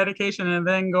for a rededication and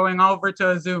then going over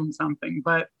to a Zoom something,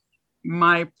 but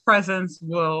my presence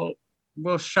will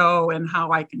show and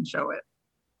how I can show it.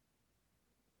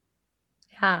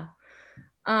 Yeah.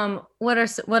 What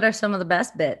are some of the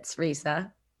best bits,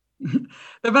 Risa?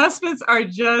 The best bits are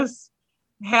just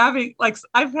having, like,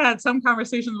 I've had some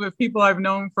conversations with people I've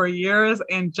known for years,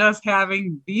 and just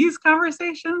having these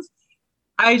conversations,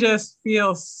 I just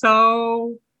feel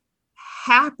so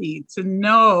happy to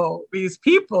know these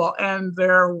people and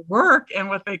their work and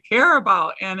what they care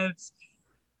about. And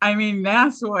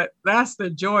that's the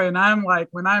joy. And I'm like,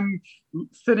 when I'm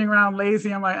sitting around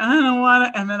lazy, I'm like, I don't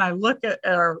want to. And then I look at,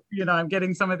 I'm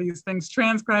getting some of these things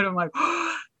transcribed. I'm like,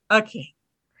 oh, okay,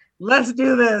 let's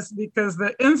do this, because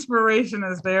the inspiration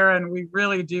is there. And we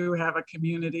really do have a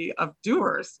community of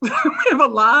doers. We have a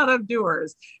lot of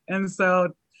doers. And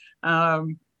so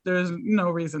there's no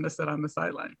reason to sit on the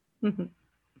sideline. Mm-hmm.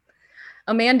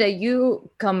 Amanda, you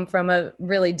come from a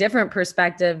really different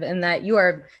perspective in that you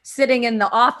are sitting in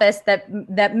the office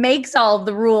that makes all of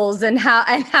the rules and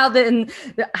how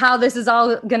this is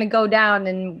all going to go down,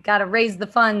 and got to raise the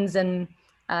funds and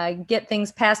get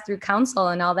things passed through council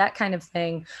and all that kind of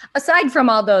thing. Aside from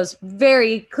all those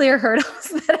very clear hurdles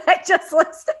that I just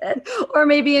listed, or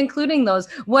maybe including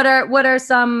those, what are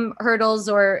some hurdles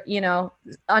or,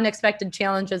 unexpected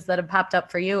challenges that have popped up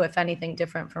for you, if anything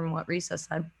different from what Risa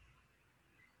said?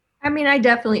 I mean, I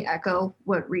definitely echo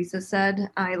what Risa said.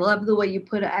 I love the way you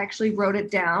put it. I actually wrote it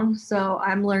down. So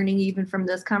I'm learning even from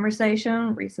this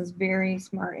conversation. Risa's very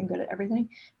smart and good at everything.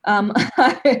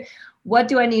 What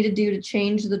do I need to do to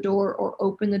change the door or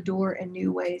open the door in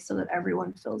new ways so that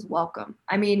everyone feels welcome?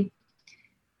 I mean,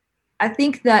 I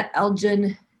think that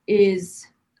Elgin is,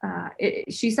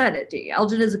 she said it,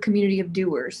 Elgin is a community of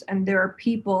doers. And there are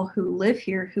people who live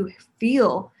here who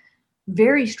feel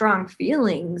very strong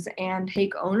feelings and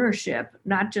take ownership,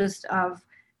 not just of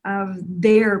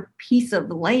their piece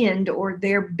of land or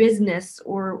their business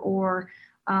or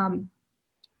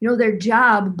their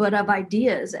job, but of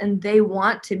ideas, and they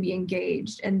want to be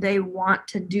engaged and they want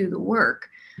to do the work.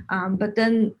 But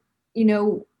then,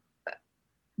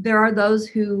 there are those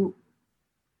who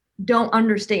don't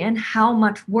understand how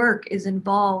much work is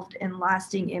involved in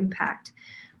lasting impact,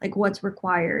 like what's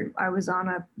required. I was on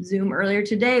a Zoom earlier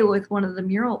today with one of the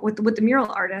mural with the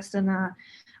mural artist, and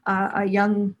a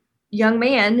young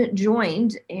man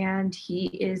joined, and he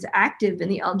is active in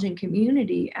the Elgin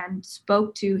community and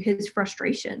spoke to his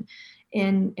frustration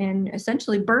in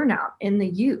essentially burnout in the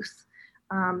youth,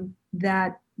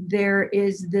 that there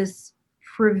is this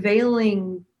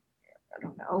prevailing,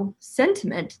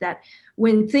 sentiment that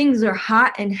when things are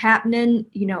hot and happening,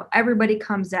 everybody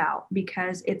comes out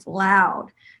because it's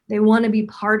loud. They want to be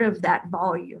part of that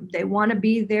volume. They want to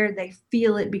be there. They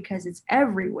feel it because it's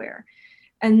everywhere.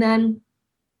 And then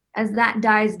as that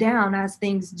dies down, as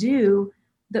things do,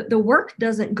 the work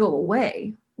doesn't go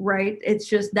away, right? It's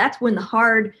just, that's when the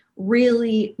hard,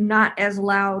 really not as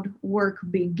loud work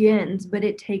begins, but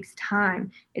it takes time,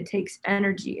 it takes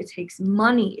energy, it takes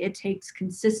money, it takes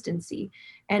consistency,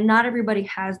 and not everybody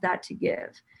has that to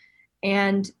give.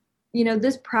 And,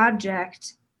 this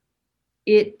project,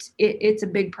 it's a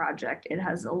big project. It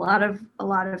has a lot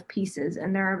of pieces,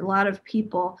 and there are a lot of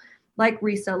people like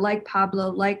Risa, like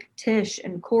Pablo, like Tish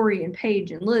and Corey and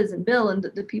Paige and Liz and Bill, and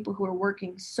the people who are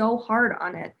working so hard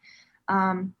on it.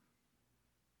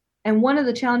 And one of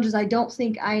the challenges I don't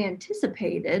think I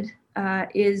anticipated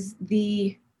is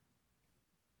the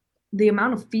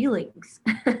amount of feelings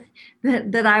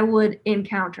that I would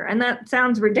encounter. And that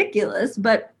sounds ridiculous,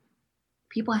 but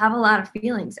people have a lot of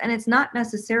feelings, and it's not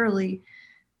necessarily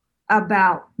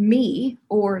about me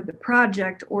or the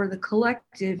project or the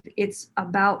collective. It's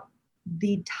about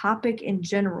the topic in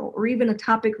general, or even a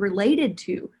topic related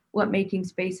to what Making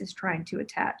Space is trying to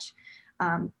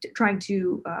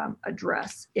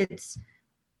address.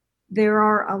 There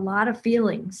are a lot of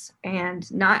feelings,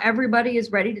 and not everybody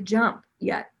is ready to jump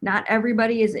yet. Not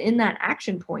everybody is in that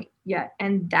action point yet,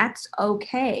 and that's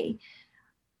okay.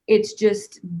 It's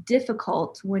just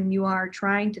difficult when you are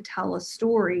trying to tell a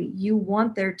story. You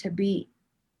want there to be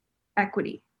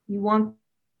equity. You want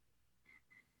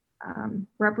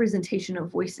representation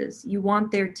of voices. You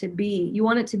want it to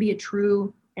be a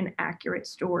true and accurate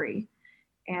story.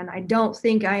 And I don't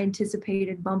think I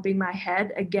anticipated bumping my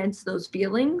head against those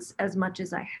feelings as much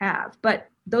as I have. But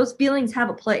those feelings have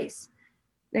a place.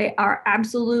 They are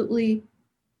absolutely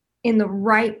in the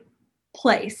right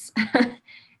place.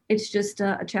 It's just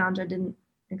a challenge I didn't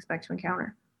expect to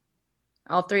encounter.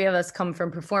 All three of us come from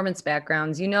performance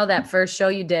backgrounds. That first show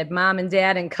you did, mom and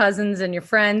dad and cousins and your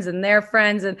friends and their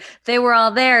friends, and they were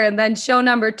all there. And then show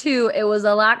number 2, it was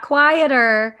a lot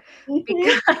quieter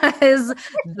because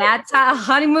that's how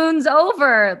honeymoon's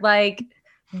over. Like,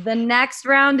 the next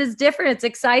round is different. It's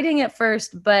exciting at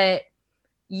first, but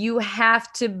you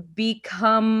have to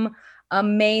become a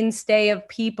mainstay of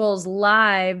people's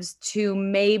lives to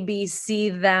maybe see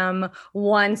them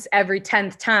once every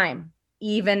 10th time,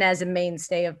 even as a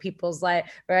mainstay of people's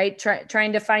life, right?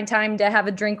 Trying to find time to have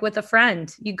a drink with a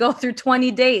friend. You go through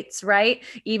 20 dates, right?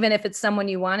 Even if it's someone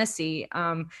you want to see.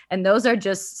 And those are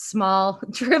just small,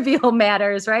 trivial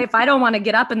matters, right? If I don't want to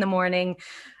get up in the morning,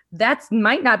 that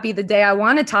might not be the day I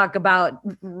want to talk about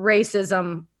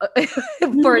racism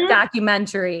for a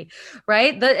documentary,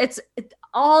 right?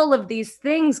 All of these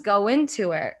things go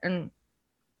into it. And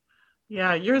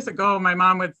yeah, years ago, my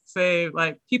mom would say,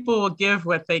 like, people will give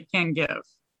what they can give.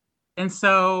 And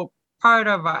so part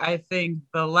of, I think,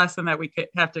 the lesson that we could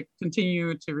have to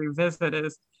continue to revisit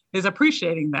is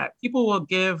appreciating that. People will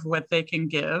give what they can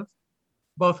give.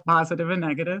 both positive and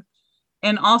negative.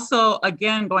 And also,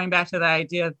 again, going back to the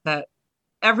idea that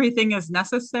everything is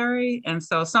necessary. And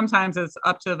so sometimes it's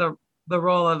up to the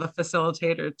role of the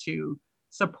facilitator to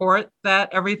support that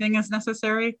everything is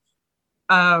necessary.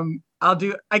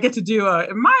 I get to do a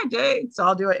in my day, so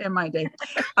I'll do it in my day.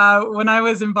 When I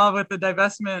was involved with the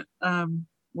divestment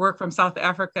work from South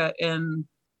Africa in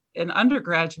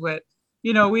undergraduate,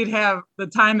 we'd have the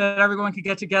time that everyone could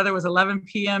get together was 11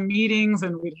 p.m. meetings,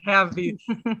 and we'd have these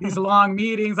long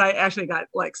meetings. I actually got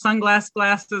like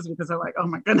sunglasses because I'm like, oh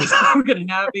my goodness, I'm going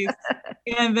to have these.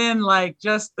 And then like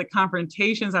just the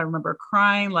confrontations, I remember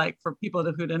crying like for people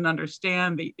who didn't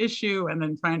understand the issue, and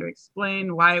then trying to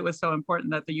explain why it was so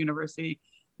important that the university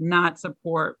not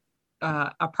support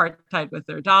apartheid with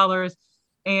their dollars.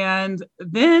 And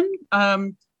then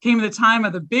came the time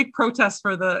of the big protest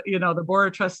for the board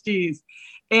of trustees,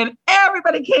 and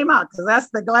everybody came out because that's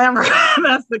the glamour,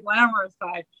 that's the glamorous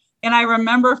side. And I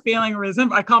remember feeling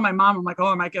resentment. I called my mom. I'm like, oh,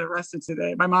 I might get arrested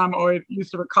today. My mom always used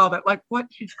to recall that, like, what?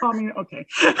 She's called me? Okay.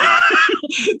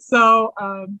 So,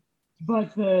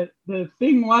 but the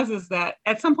thing is that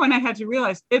at some point I had to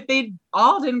realize if they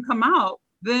all didn't come out,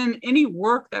 then any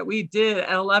work that we did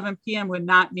at 11 p.m. would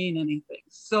not mean anything.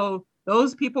 So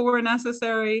those people were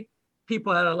necessary.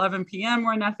 People at 11 p.m.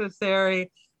 were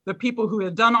necessary. The people who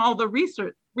had done all the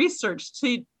research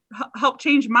to help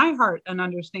change my heart and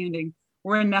understanding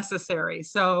were necessary.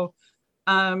 So,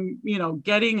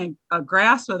 getting a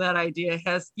grasp of that idea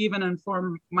has even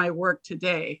informed my work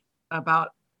today about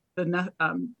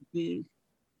the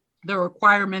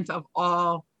requirement of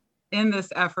all in this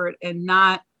effort, and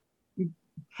not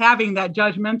having that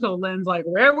judgmental lens, like,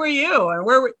 where were you? And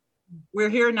we're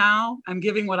here now. I'm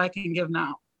giving what I can give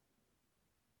now.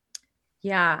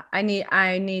 Yeah, I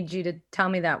need you to tell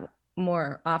me that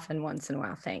more often once in a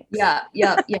while. Thanks. Yeah.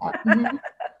 Mm-hmm.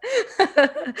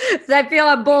 So I feel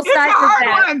on both sides of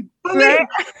that.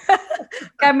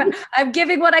 Right? I'm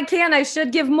giving what I can. I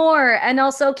should give more. And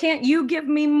also, can't you give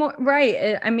me more?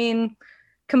 Right. I mean,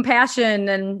 compassion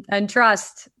and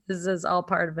trust is all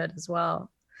part of it as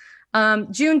well.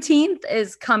 Juneteenth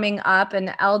is coming up,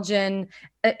 and Elgin,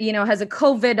 has a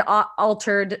COVID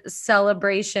altered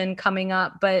celebration coming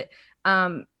up, but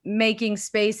making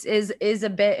space is a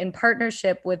bit in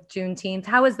partnership with Juneteenth.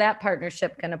 How is that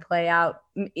partnership going to play out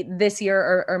this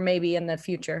year or maybe in the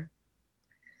future?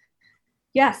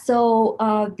 Yeah,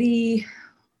 so the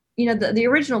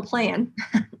original plan,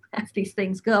 as these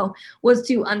things go, was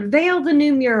to unveil the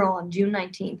new mural on June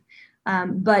 19th.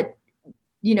 But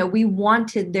we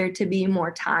wanted there to be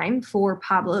more time for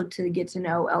Pablo to get to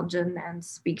know Elgin and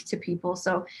speak to people.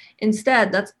 So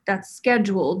instead, that's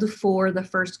scheduled for the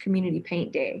first community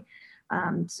paint day.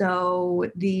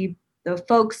 So the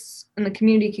folks in the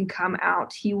community can come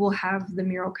out. He will have the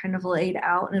mural kind of laid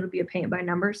out, and it'll be a paint by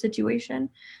number situation.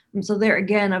 And so there,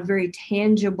 again, a very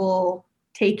tangible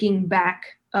taking back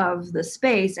of the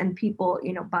space and people,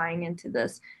 buying into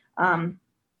this, to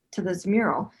this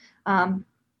mural.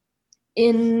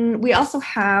 We also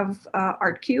have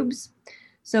art cubes.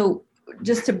 So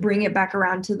just to bring it back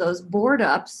around to those board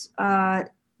ups,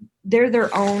 they're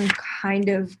their own kind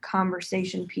of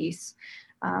conversation piece.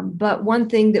 But one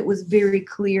thing that was very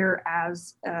clear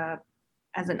as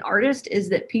an artist is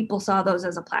that people saw those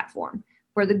as a platform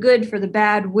for the good, for the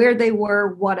bad, where they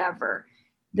were, whatever.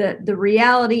 The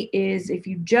reality is, if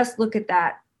you just look at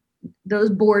that, those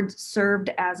boards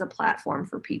served as a platform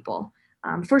for people.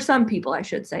 For some people, I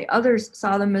should say. Others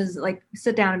saw them as like,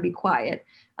 sit down and be quiet.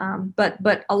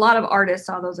 But a lot of artists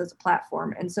saw those as a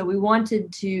platform. And so we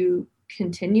wanted to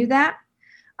continue that,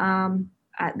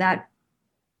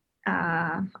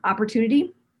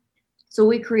 opportunity. So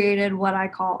we created what I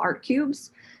call art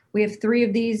cubes. We have 3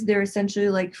 of these. They're essentially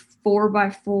like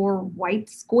 4x4 white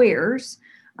squares.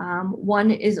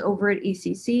 One is over at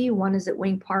ECC, one is at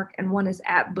Wing Park, and one is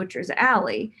at Butcher's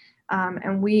Alley.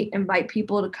 And we invite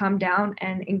people to come down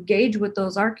and engage with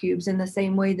those art cubes in the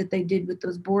same way that they did with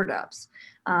those board ups.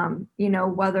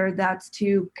 Whether that's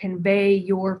to convey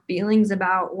your feelings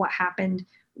about what happened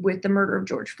with the murder of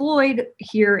George Floyd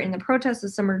here in the protests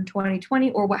of summer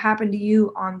 2020, or what happened to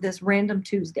you on this random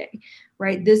Tuesday,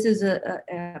 right? This is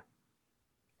an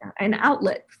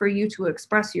outlet for you to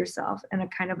express yourself in a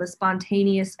kind of a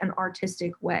spontaneous and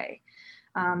artistic way.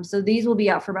 So these will be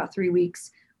out for about 3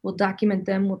 weeks. We'll document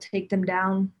them. We'll take them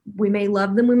down. We may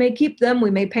love them. We may keep them. We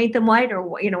may paint them white,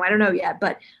 or, I don't know yet,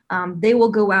 but they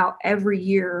will go out every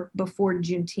year before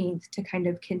Juneteenth to kind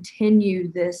of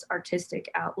continue this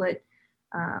artistic outlet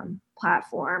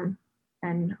platform,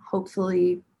 and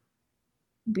hopefully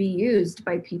be used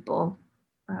by people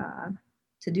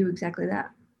to do exactly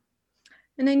that.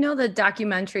 And I know the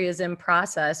documentary is in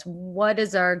process. What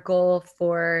is our goal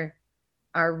for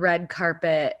our red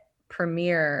carpet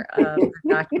premiere of the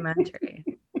documentary?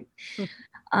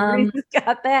 Reese's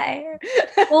got that hair.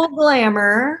 Full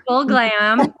glamour. Full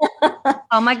glam.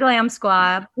 All my glam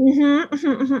squad. We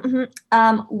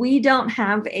don't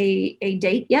have a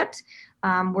date yet.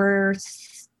 We're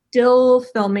still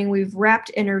filming. We've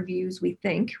wrapped interviews, we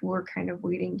think. We're kind of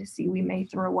waiting to see. We may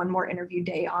throw one more interview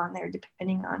day on there,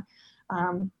 depending on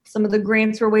some of the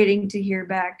grants we're waiting to hear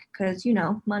back, because, you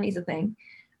know, money's a thing.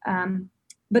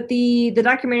 But the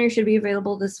documentary should be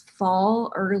available this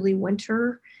fall, early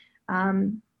winter.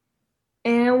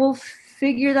 And we'll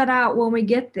figure that out when we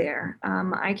get there.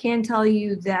 I can tell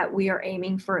you that we are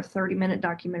aiming for a 30-minute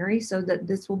documentary so that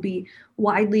this will be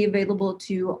widely available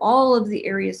to all of the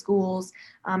area schools.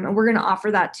 And we're going to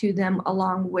offer that to them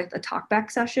along with a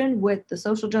talkback session with the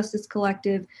Social Justice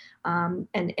Collective and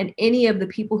any of the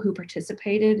people who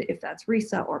participated, if that's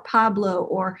Risa or Pablo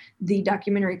or the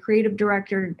documentary creative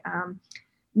director,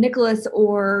 Nicholas,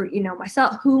 or, you know,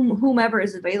 myself, whomever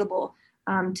is available,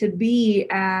 to be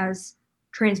as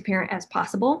transparent as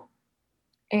possible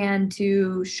and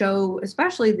to show,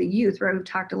 especially the youth, right? We've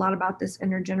talked a lot about this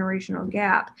intergenerational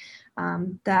gap,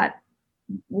 that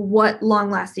what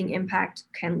long-lasting impact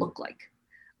can look like.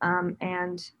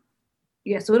 And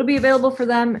yeah, so it'll be available for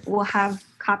them. We'll have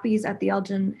copies at the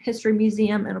Elgin History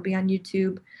Museum. It'll be on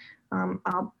YouTube.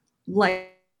 I'll light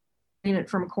it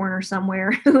from a corner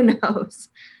somewhere. Who knows?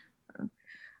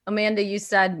 Amanda, you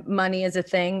said money is a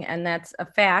thing, and that's a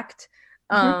fact.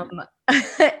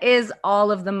 Is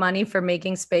all of the money for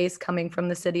Making Space coming from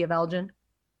the city of Elgin?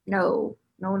 No,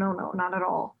 not at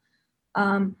all.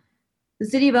 The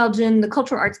City of Elgin, the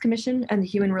Cultural Arts Commission, and the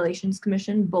Human Relations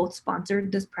Commission both sponsored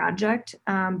this project,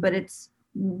 but it's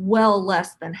well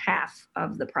less than half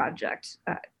of the project.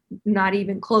 Not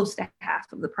even close to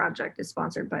half of the project is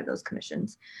sponsored by those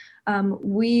commissions.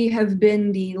 We have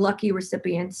been the lucky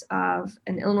recipients of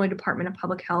an Illinois Department of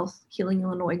Public Health Healing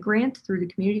Illinois grant through the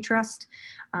Community Trust,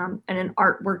 and an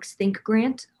Artworks Think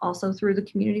grant also through the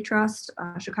Community Trust,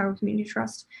 Chicago Community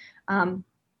Trust.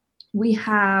 We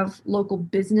have local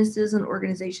businesses and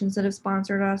organizations that have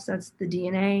sponsored us. That's the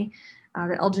DNA,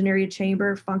 the Elgin Area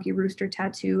Chamber, Funky Rooster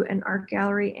Tattoo and Art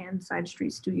Gallery, and Side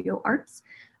Street Studio Arts.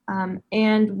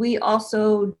 And we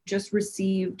also just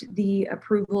received the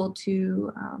approval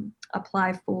to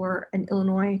apply for an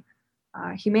Illinois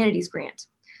humanities grant.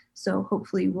 So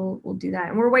hopefully we'll do that.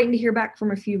 And we're waiting to hear back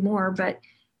from a few more. But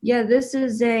yeah, this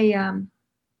is a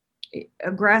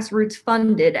grassroots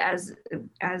funded, as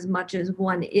much as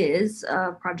one is,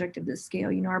 a project of this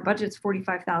scale. You know, our budget's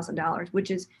 $45,000, which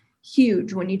is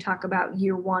huge when you talk about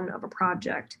year one of a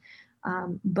project.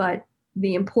 But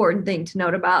the important thing to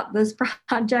note about this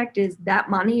project is that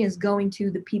money is going to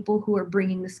the people who are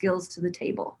bringing the skills to the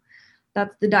table.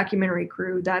 That's the documentary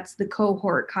crew. That's the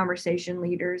cohort conversation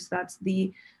leaders. That's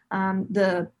the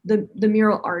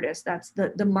mural artists. That's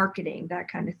the marketing, that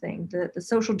kind of thing. The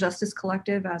Social Justice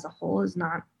Collective as a whole is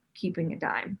not keeping a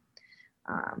dime.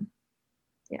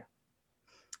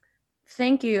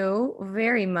 Thank you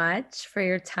very much for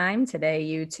your time today,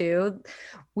 you two.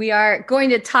 We are going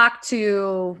to talk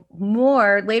to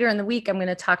more later in the week. I'm going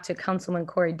to talk to Councilman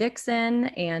Corey Dixon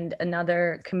and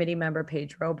another committee member,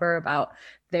 Paige Rober, about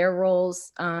their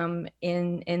roles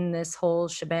in this whole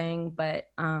shebang. But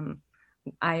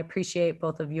I appreciate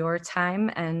both of your time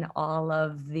and all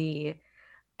of the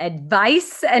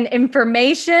advice and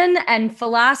information and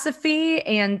philosophy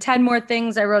and 10 more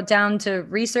things I wrote down to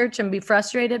research and be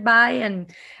frustrated by,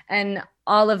 and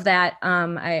all of that.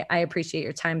 I appreciate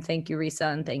your time. Thank you,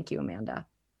 Risa, and thank you, Amanda.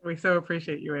 We so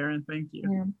appreciate you, Erin. Thank you.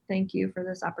 Yeah, thank you for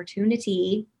this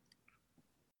opportunity.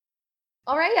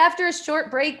 All right, after a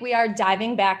short break, we are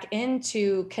diving back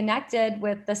into Connected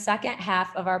with the second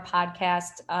half of our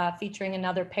podcast, featuring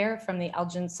another pair from the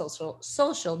Elgin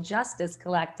Social Justice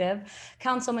Collective,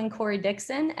 Councilman Corey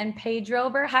Dixon and Paige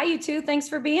Rober. Hi, you two. Thanks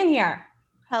for being here.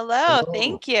 Hello.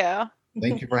 Thank you.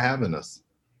 Thank you for having us.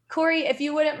 Corey, if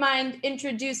you wouldn't mind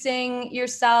introducing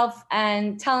yourself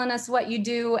and telling us what you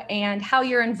do and how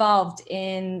you're involved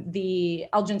in the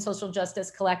Elgin Social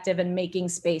Justice Collective and Making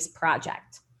Space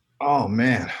project. Oh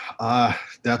man,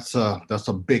 that's a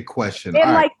big question.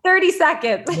 In like 30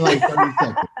 seconds. Like 30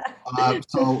 seconds.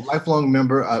 So lifelong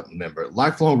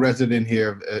lifelong resident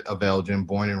here of Elgin,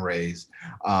 born and raised.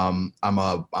 I'm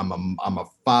a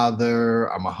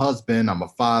father. I'm a husband. I'm a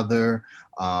father.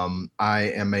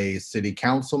 I am a city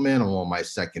councilman. I'm on my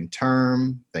second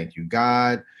term. Thank you,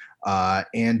 God.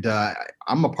 And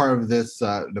I'm a part of this,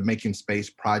 the Making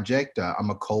Space project. I'm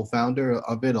a co-founder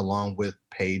of it along with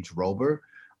Paige Rober.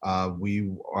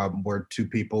 We were two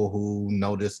people who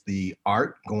noticed the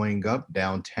art going up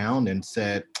downtown and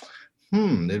said,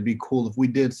 it'd be cool if we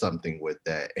did something with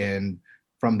that. And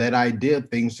from that idea,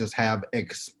 things just have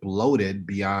exploded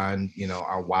beyond,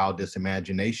 our wildest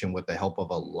imagination with the help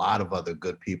of a lot of other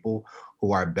good people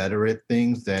who are better at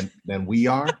things than we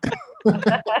are.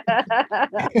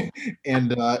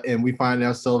 And we find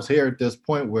ourselves here at this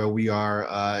point where we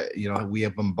are, we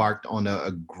have embarked on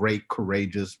a great,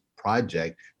 courageous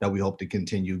project that we hope to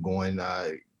continue going,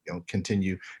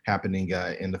 continue happening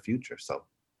in the future. So.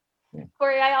 Yeah.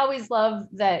 Corey, I always love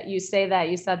that you say that.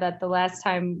 You said that the last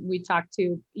time we talked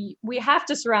we have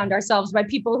to surround ourselves by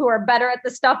people who are better at the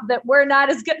stuff that we're not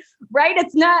as good, right?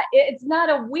 It's not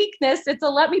a weakness. It's a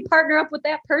let me partner up with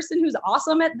that person who's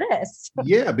awesome at this.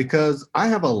 Yeah, because I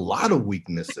have a lot of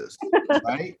weaknesses,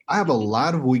 right? I have a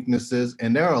lot of weaknesses,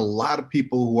 and there are a lot of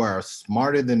people who are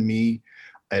smarter than me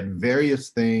at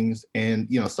various things, and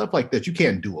stuff like that you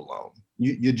can't do alone.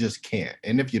 You just can't.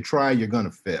 And if you try, you're going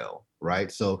to fail.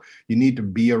 Right. So you need to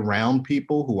be around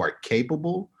people who are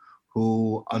capable,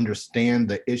 who understand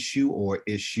the issue or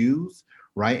issues,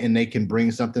 right? And they can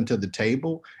bring something to the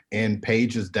table. And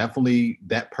Paige is definitely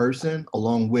that person,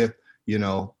 along with,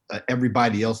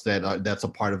 everybody else that's a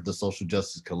part of the Social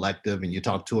Justice Collective. And you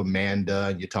talked to Amanda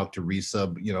and you talked to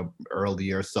Risa,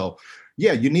 earlier. So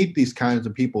yeah, you need these kinds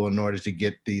of people in order to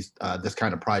get this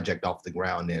kind of project off the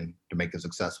ground and to make it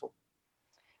successful.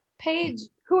 Paige,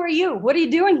 who are you? What are you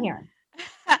doing here?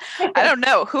 I don't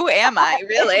know. Who am I,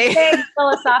 really? Big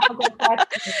philosophical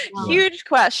question. Huge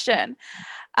question.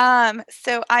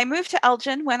 So I moved to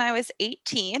Elgin when I was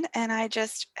 18, and I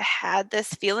just had this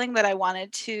feeling that I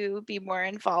wanted to be more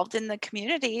involved in the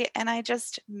community, and I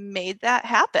just made that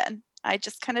happen. I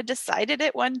just kind of decided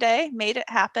it one day, made it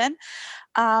happen.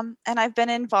 And I've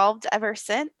been involved ever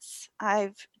since.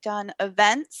 I've done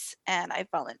events and I've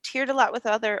volunteered a lot with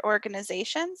other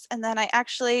organizations. And then I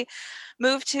actually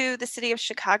moved to the city of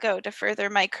Chicago to further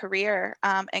my career,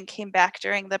 and came back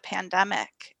during the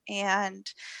pandemic. And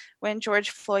when George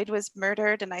Floyd was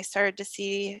murdered, and I started to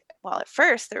see, well, at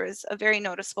first there was a very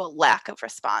noticeable lack of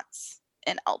response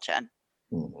in Elgin,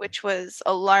 which was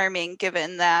alarming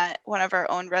given that one of our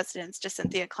own residents,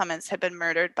 Cynthia Clemens, had been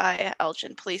murdered by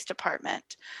Elgin Police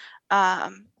Department.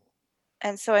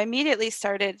 And so I immediately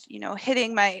started,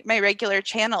 hitting my regular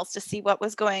channels to see what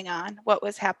was going on, what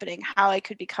was happening, how I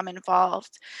could become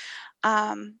involved.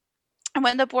 And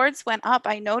when the boards went up,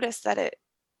 I noticed that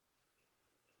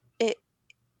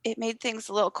it made things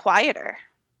a little quieter.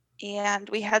 And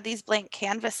we had these blank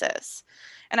canvases.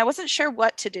 And I wasn't sure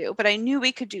what to do, but I knew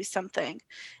we could do something.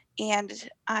 And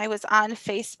I was on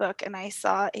Facebook and I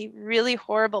saw a really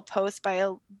horrible post by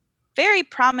a very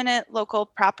prominent local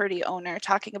property owner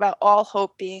talking about all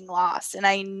hope being lost. And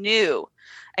I knew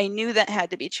that had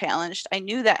to be challenged. I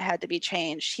knew that had to be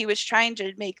changed. He was trying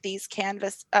to make these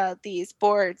these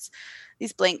boards,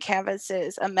 these blank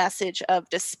canvases, a message of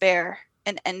despair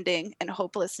and ending and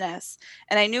hopelessness.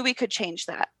 And I knew we could change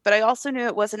that. But I also knew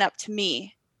it wasn't up to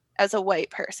me as a white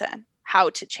person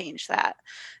how to change that.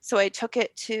 So I took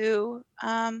it to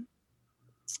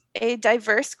a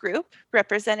diverse group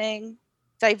representing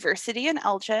diversity in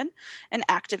Elgin, an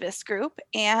activist group.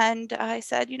 And I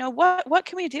said, what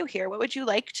can we do here? What would you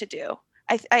like to do?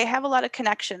 I have a lot of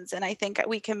connections and I think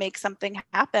we can make something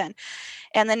happen.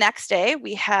 And the next day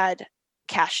we had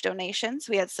cash donations,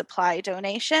 we had supply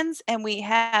donations, and we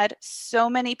had so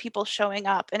many people showing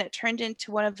up, and it turned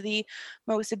into one of the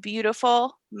most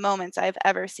beautiful moments I've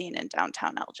ever seen in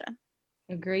downtown Elgin.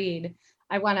 Agreed.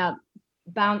 I want to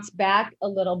bounce back a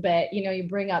little bit. You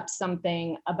bring up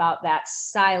something about that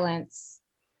silence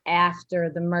after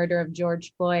the murder of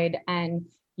George Floyd, and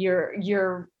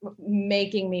you're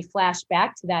making me flash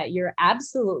back to that. You're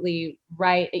absolutely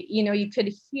right. You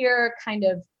could hear kind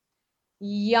of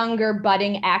younger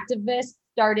budding activists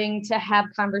starting to have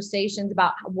conversations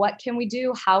about what can we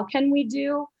do, how can we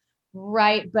do,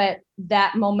 right? But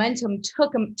that momentum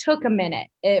took a minute.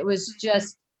 It was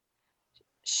just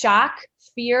shock,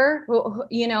 fear,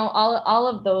 all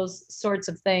of those sorts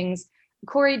of things.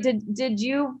 Corey, did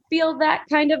you feel that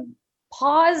kind of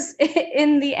pause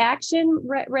in the action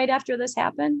right after this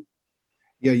happened?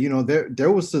 Yeah,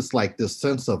 there was this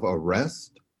sense of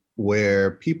arrest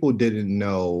where people didn't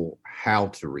know how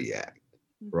to react,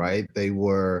 right? They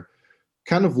were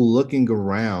kind of looking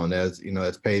around as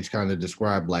Paige kind of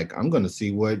described, I'm going to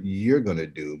see what you're going to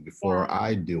do before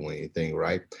I do anything,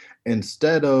 right?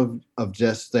 Instead of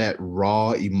just that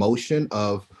raw emotion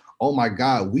of, oh my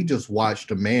God, we just watched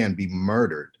a man be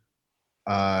murdered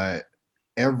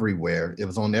everywhere. It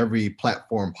was on every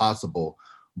platform possible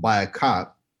by a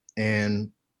cop. And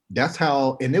that's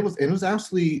how, and it was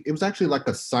actually like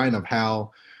a sign of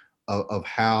how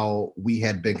we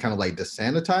had been kind of like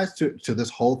desanitized to this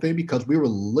whole thing, because we were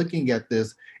looking at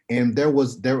this, and there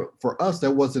for us,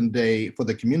 there wasn't for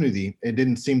the community, it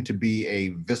didn't seem to be a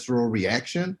visceral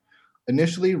reaction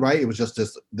initially, right? It was just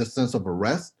this sense of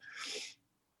arrest.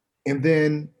 And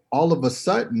then all of a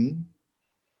sudden,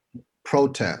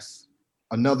 protests,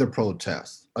 another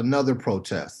protest, another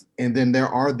protest. And then there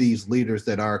are these leaders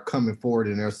that are coming forward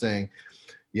and they're saying,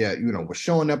 yeah, we're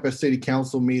showing up at city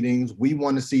council meetings. We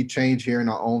want to see change here in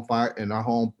our own in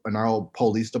our own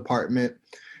police department.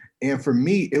 And for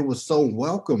me, it was so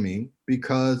welcoming,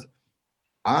 because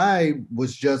I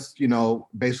was just,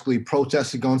 basically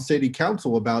protesting on city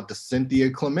council about the Cynthia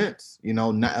Clements,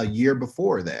 not a year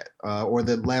before that, or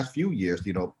the last few years,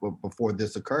 before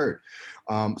this occurred.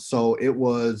 So it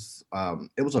was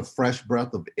a fresh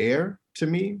breath of air to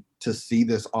me to see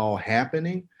this all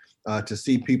happening, to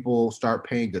see people start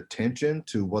paying attention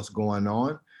to what's going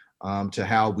on, to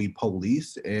how we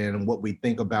police and what we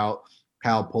think about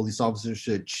how police officers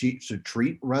should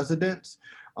treat residents.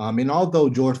 And although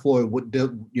George Floyd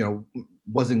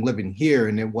wasn't living here,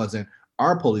 and it wasn't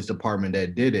our police department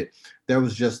that did it, there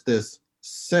was just this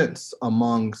sense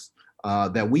amongst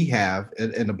that we have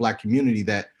in the Black community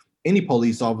that any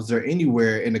police officer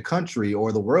anywhere in the country,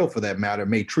 or the world for that matter,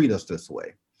 may treat us this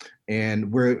way.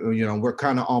 And we're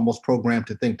kind of almost programmed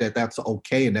to think that that's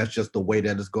okay, and that's just the way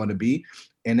that it's going to be.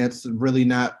 And that's really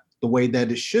not the way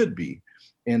that it should be.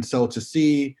 And so to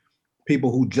see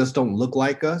people who just don't look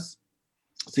like us,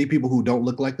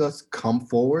 come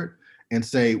forward and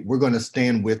say, we're going to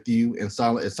stand with you in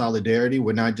solidarity.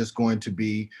 We're not going to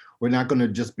be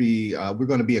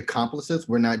accomplices.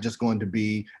 We're not just going to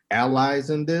be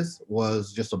allies in this,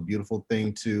 was just a beautiful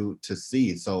thing to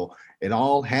see. So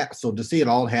to see it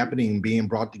all happening and being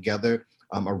brought together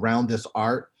around this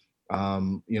art,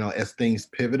 as things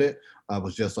pivoted,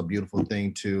 was just a beautiful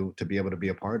thing to be able to be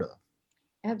a part of.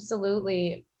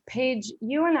 Absolutely. Paige,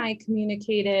 you and I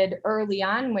communicated early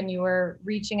on when you were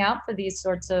reaching out for these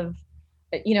sorts of,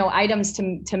 items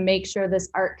to make sure this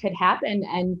art could happen.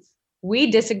 And we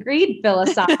disagreed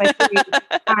philosophically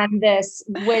on this,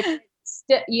 which,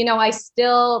 I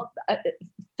still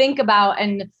think about.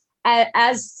 And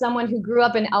as someone who grew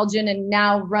up in Elgin and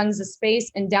now runs a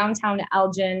space in downtown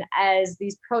Elgin, as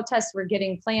these protests were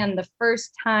getting planned, the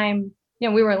first time,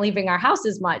 we weren't leaving our house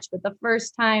as much, but the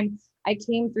first time I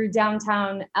came through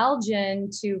downtown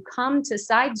Elgin to come to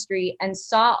Side Street and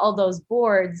saw all those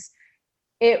boards,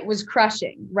 it was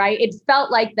crushing, right? It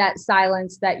felt like that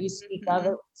silence that you speak of.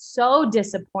 It was so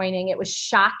disappointing. It was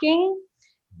shocking.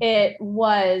 It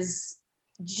was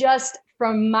just,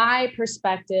 from my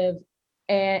perspective,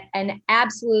 an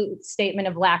absolute statement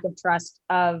of lack of trust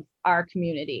of our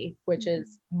community, which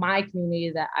is my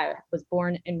community that I was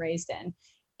born and raised in.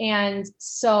 And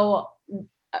so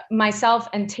myself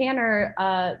and Tanner,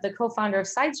 the co-founder of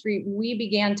Side Street, we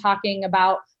began talking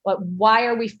about why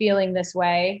are we feeling this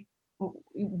way?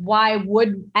 Why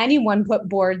would anyone put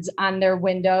boards on their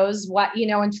windows?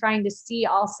 And trying to see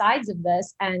all sides of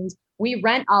this. And we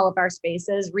rent all of our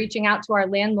spaces, reaching out to our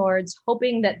landlords,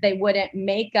 hoping that they wouldn't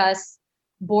make us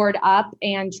board up,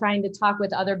 and trying to talk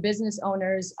with other business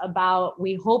owners about,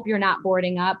 we hope you're not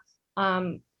boarding up.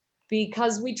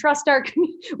 Because we trust our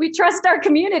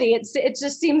community. It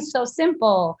just seems so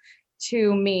simple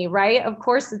to me, right? Of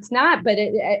course it's not, but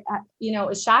it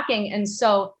was shocking. And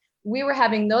so we were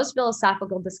having those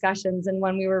philosophical discussions. And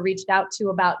when we were reached out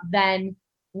to about then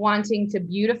wanting to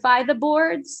beautify the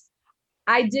boards,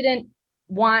 I didn't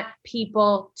want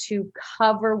people to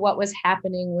cover what was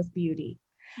happening with beauty.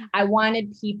 I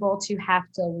wanted people to have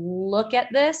to look at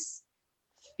this,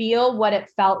 feel what it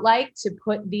felt like to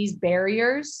put these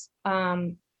barriers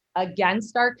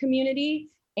against our community,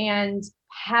 and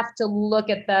have to look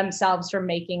at themselves for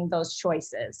making those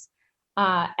choices.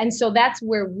 And so that's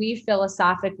where we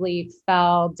philosophically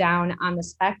fell down on the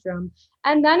spectrum.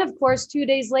 And then, of course, 2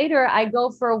 days later, I go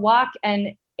for a walk,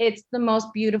 and it's the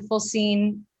most beautiful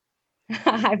scene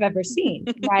I've ever seen,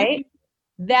 right?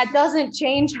 That doesn't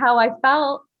change how I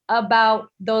felt about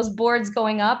those boards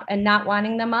going up and not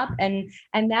wanting them up, and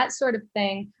that sort of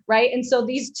thing, right? And so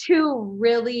these two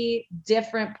really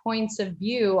different points of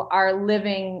view are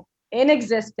living in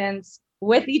existence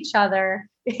with each other,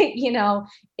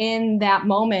 in that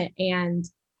moment. And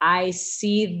I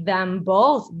see them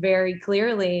both very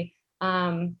clearly.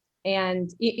 So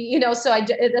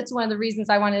that's one of the reasons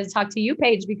I wanted to talk to you,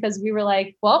 Paige, because we were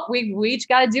like, well, we each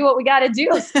got to do what we got to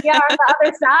do. See on the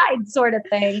other side, sort of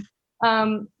thing.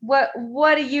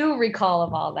 What do you recall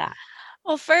of all that?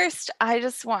 Well, first, I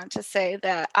just want to say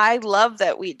that I love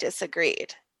that we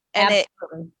disagreed. And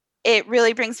Absolutely. it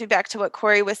really brings me back to what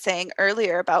Corey was saying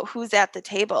earlier about who's at the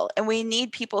table. And we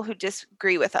need people who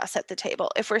disagree with us at the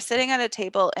table. If we're sitting at a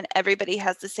table and everybody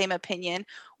has the same opinion,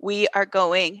 we are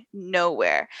going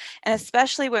nowhere. And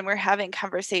especially when we're having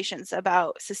conversations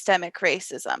about systemic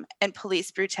racism and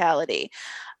police brutality,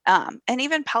 and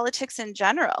even politics in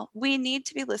general, we need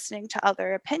to be listening to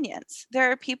other opinions.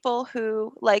 There are people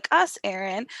who, like us,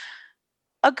 Aaron,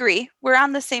 agree. We're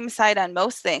on the same side on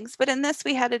most things, but in this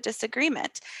we had a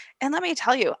disagreement. And let me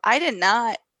tell you, I did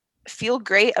not feel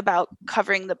great about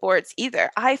covering the boards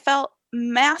either. I felt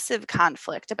massive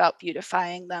conflict about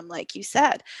beautifying them, like you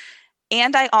said.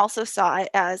 And I also saw it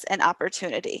as an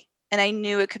opportunity. And I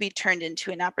knew it could be turned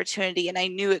into an opportunity, and I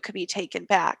knew it could be taken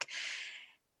back.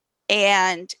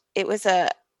 And it was a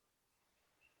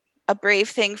brave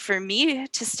thing for me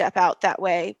to step out that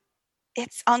way.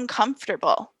 It's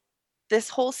uncomfortable. This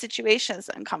whole situation is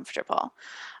uncomfortable.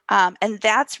 And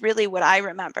that's really what I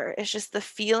remember, is just the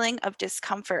feeling of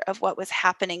discomfort of what was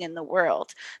happening in the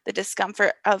world, the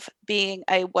discomfort of being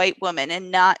a white woman and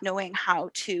not knowing how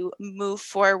to move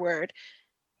forward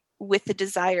with the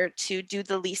desire to do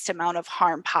the least amount of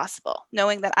harm possible,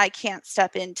 knowing that I can't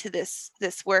step into this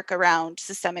work around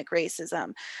systemic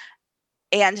racism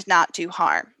and not do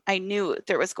harm. I knew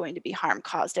there was going to be harm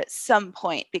caused at some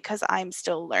point because I'm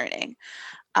still learning.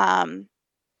 And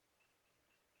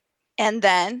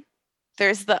then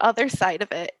there's the other side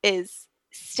of it, is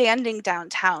standing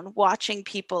downtown, watching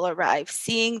people arrive,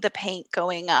 seeing the paint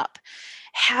going up,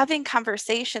 having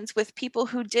conversations with people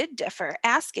who did differ,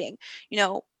 asking,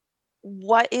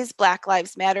 what is Black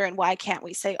Lives Matter and why can't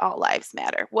we say all lives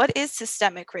matter? What is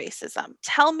systemic racism?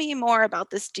 Tell me more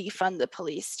about this defund the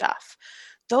police stuff.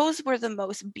 Those were the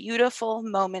most beautiful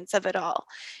moments of it all.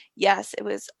 Yes, it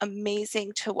was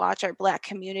amazing to watch our Black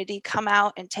community come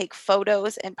out and take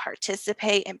photos and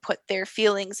participate and put their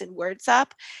feelings and words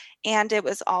up. And it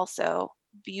was also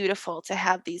beautiful to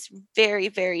have these very,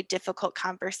 very difficult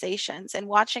conversations and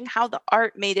watching how the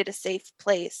art made it a safe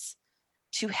place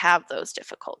to have those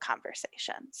difficult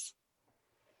conversations.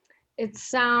 It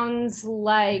sounds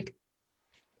like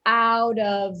out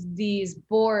of these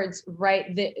boards,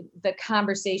 right, the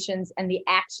conversations and the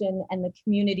action and the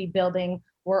community building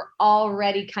were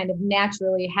already kind of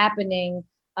naturally happening.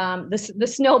 The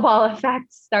snowball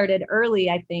effect started early,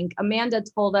 I think. Amanda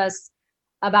told us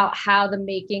about how the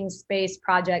Making Space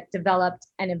project developed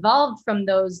and evolved from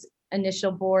those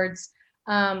initial boards.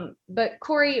 But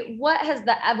Corey, what has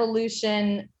the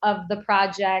evolution of the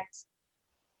project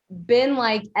been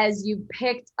like as you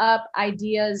picked up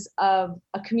ideas of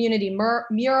a community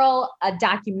mural, a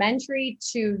documentary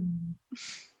to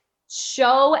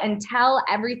show and tell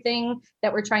everything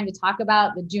that we're trying to talk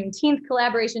about, the Juneteenth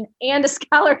collaboration and a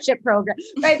scholarship program,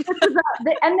 right? This is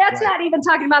and that's right. Not even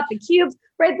talking about the cubes,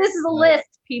 right? This is a list,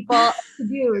 people, to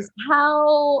do's.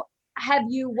 How have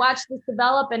you watched this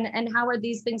develop, and how are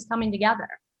these things coming together?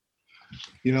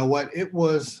 You know what? It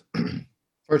was,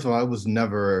 first of all, it was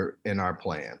never in our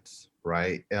plans,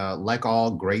 right? Like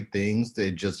all great things,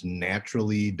 they just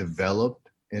naturally developed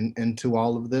into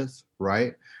all of this,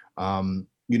 right? From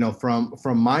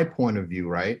my point of view,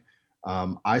 right?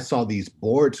 I saw these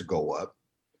boards go up,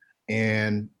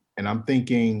 and I'm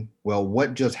thinking, well,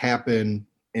 what just happened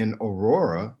in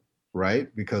Aurora, right?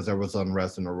 Because there was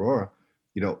unrest in Aurora,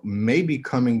 maybe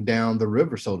coming down the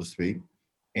river, so to speak,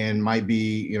 and might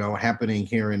be, happening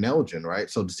here in Elgin, right?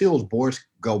 So to see those boards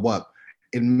go up,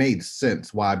 it made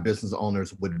sense why business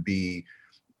owners would be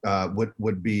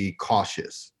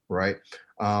cautious, right?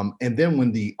 And then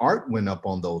when the art went up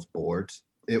on those boards,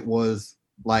 it was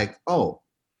like, oh,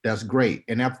 that's great.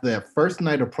 And after that first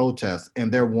night of protest,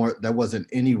 and there wasn't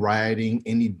any rioting,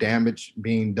 any damage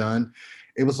being done,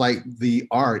 it was like the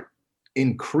art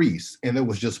increase, and there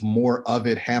was just more of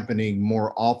it happening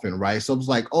more often, right? So it was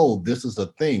like, oh, this is a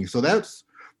thing. So that's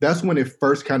when it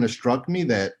first kind of struck me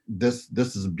that this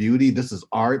is beauty, this is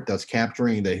art that's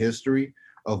capturing the history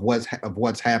of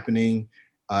what's happening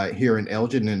here in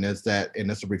Elgin, and it's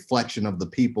a reflection of the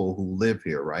people who live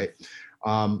here, right?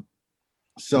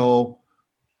 So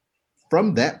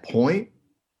from that point,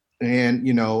 and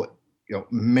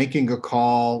making a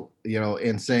call,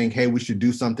 and saying, hey, we should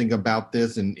do something about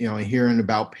this, and hearing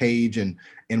about Paige and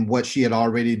what she had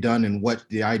already done and what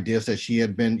the ideas that she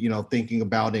had been thinking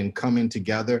about and coming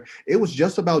together. It was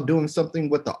just about doing something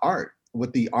with the art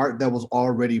that was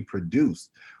already produced.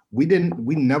 We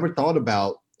never thought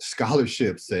about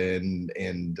scholarships and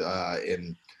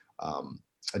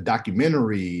a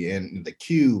documentary and the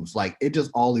cubes. Like, it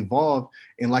just all evolved.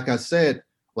 And like I said,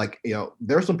 like, you know,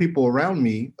 there are some people around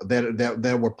me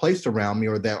that were placed around me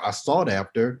or that I sought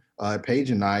after,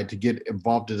 Paige and I, to get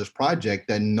involved in this project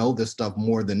that know this stuff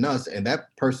more than us. And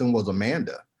that person was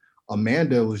Amanda.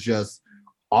 Amanda was just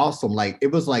awesome. Like,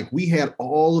 it was like we had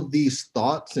all of these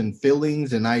thoughts and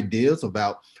feelings and ideas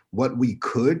about what we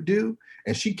could do.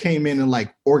 And she came in and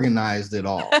like organized it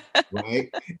all, right?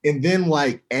 And then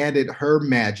like added her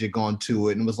magic onto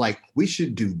it and was like, we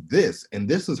should do this. And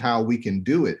this is how we can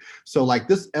do it. So like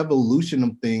this evolution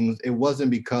of things, it wasn't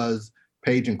because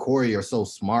Paige and Corey are so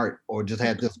smart or just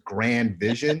had this grand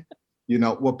vision. You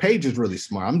know, well, Paige is really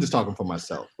smart. I'm just talking for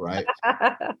myself, right?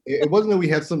 It wasn't that we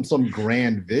had some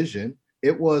grand vision.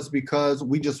 It was because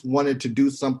we just wanted to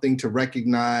do something to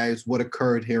recognize what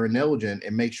occurred here in Elgin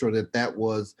and make sure that that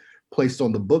was placed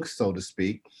on the books, so to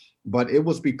speak. But it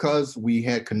was because we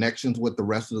had connections with the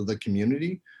rest of the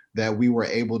community that we were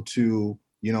able to,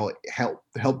 you know,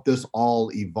 help this all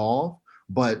evolve.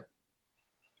 But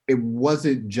it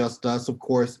wasn't just us, of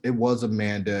course. It was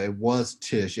Amanda, it was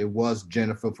Tish, it was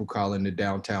Jennifer Foucault in the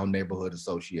Downtown Neighborhood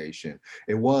Association.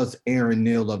 It was Aaron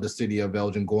Neal of the City of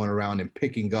Elgin going around and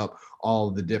picking up all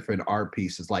the different art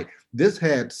pieces. Like, this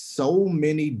had so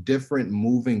many different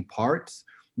moving parts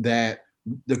that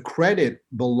the credit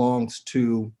belongs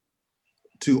to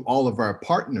all of our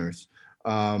partners.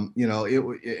 You know,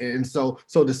 and so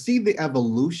to see the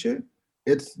evolution,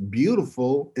 it's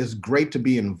beautiful. It's great to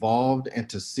be involved and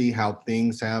to see how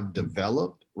things have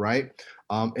developed, right?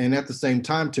 And at the same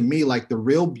time, to me, like, the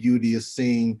real beauty is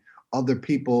seeing other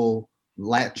people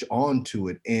latch on to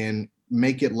it and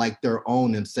make it like their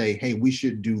own and say, hey, we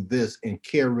should do this, and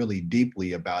care really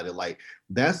deeply about it. Like,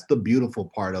 that's the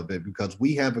beautiful part of it, because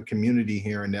we have a community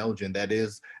here in Elgin that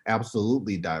is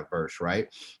absolutely diverse, right?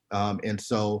 And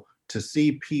so to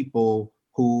see people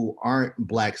who aren't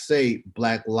Black say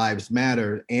Black Lives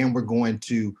Matter, and we're going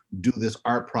to do this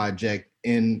art project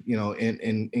in, you know,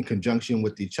 in conjunction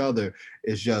with each other,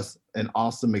 is just an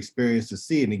awesome experience to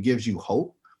see. And it gives you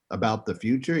hope about the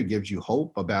future. It gives you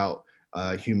hope about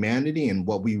humanity and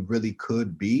what we really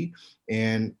could be.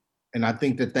 And I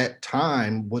think that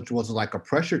time, which was like a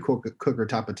pressure cooker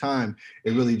type of time,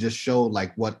 it really just showed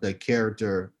like what the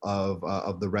character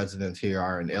of the residents here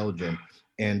are in Elgin,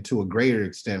 and to a greater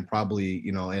extent, probably,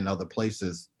 you know, in other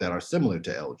places that are similar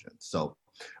to Elgin. So,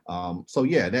 so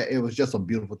yeah, that it was just a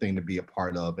beautiful thing to be a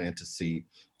part of and to see.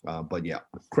 But yeah,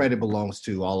 credit belongs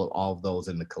to all of those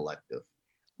in the collective.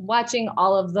 Watching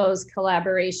all of those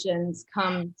collaborations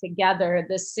come together,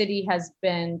 the city has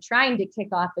been trying to kick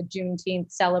off a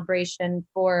Juneteenth celebration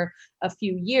for a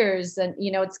few years. And,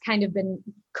 you know, it's kind of been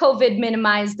COVID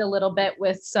minimized a little bit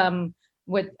with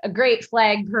a great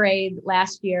flag parade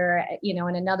last year, you know,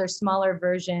 and another smaller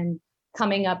version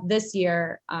coming up this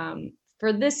year.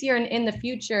 For this year and in the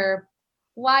future,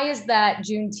 why is that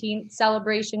Juneteenth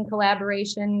celebration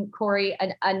collaboration, Corey,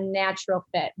 a natural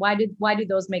fit? Why do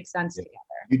those make sense together?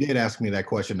 You did ask me that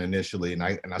question initially, and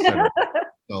I said,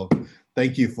 so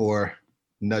thank you for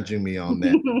nudging me on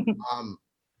that.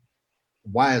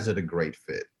 Why is it a great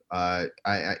fit?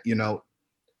 You know,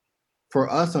 for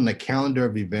us on the calendar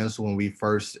of events, when we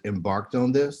first embarked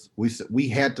on this, we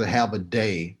had to have a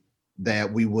day that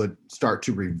we would start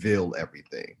to reveal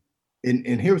everything.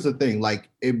 And here's the thing, like,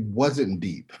 it wasn't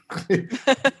deep. I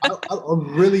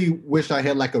really wish I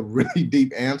had like a really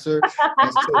deep answer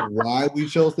as to why we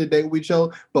chose the date we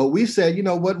chose. But we said, you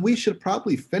know what, we should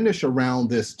probably finish around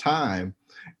this time.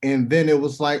 And then it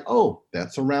was like, oh,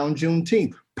 that's around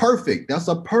Juneteenth. Perfect. That's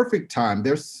a perfect time.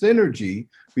 There's synergy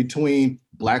between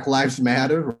Black Lives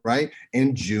Matter, right,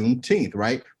 and Juneteenth,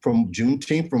 right? From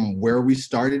Juneteenth, from where we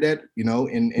started at, you know,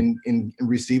 in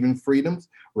receiving freedoms,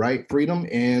 right, freedom,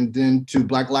 and then to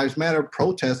Black Lives Matter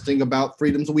protesting about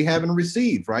freedoms we haven't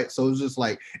received, right? So it's just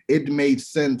like, it made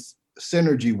sense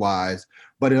synergy-wise,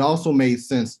 but it also made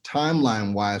sense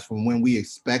timeline-wise from when we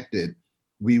expected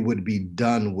we would be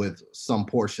done with some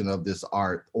portion of this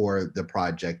art or the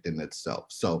project in itself.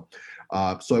 So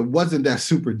so it wasn't that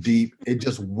super deep. It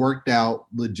just worked out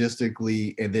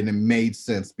logistically, and then it made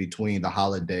sense between the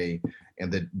holiday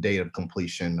and the date of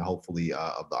completion, hopefully,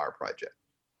 of the art project.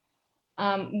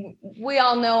 We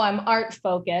all know I'm art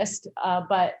focused,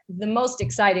 but the most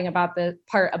exciting about the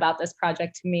part about this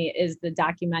project to me is the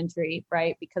documentary,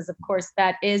 right? Because of course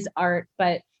that is art,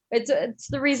 but it's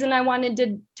the reason I wanted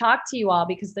to talk to you all,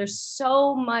 because there's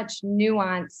so much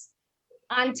nuance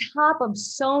on top of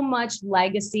so much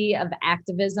legacy of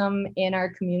activism in our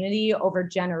community over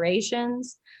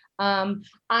generations, on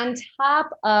top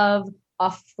of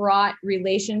a fraught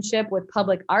relationship with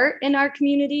public art in our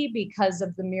community because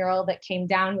of the mural that came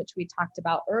down, which we talked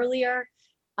about earlier.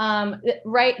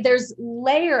 right, there's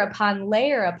layer upon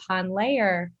layer upon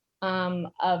layer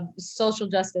of social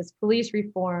justice, police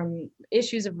reform,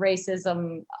 issues of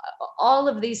racism, all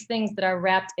of these things that are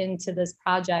wrapped into this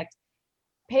project.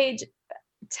 Paige,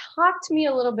 talk to me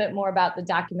a little bit more about the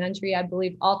documentary. I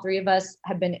believe all three of us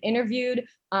have been interviewed.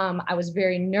 I was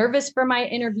very nervous for my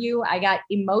interview. I got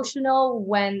emotional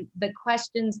when the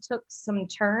questions took some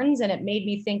turns, and it made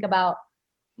me think about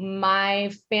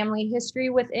my family history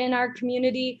within our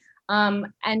community. And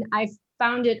I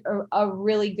found it a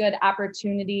really good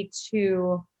opportunity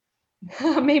to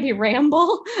maybe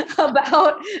ramble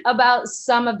about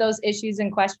some of those issues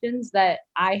and questions that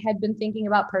I had been thinking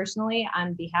about personally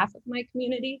on behalf of my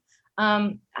community.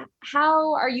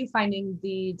 How are you finding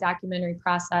the documentary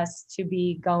process to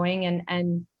be going,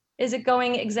 and is it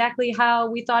going exactly how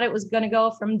we thought it was going to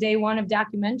go from day one of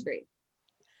documentary?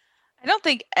 I don't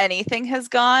think anything has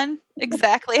gone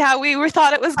exactly how we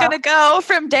thought it was going to go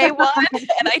from day one,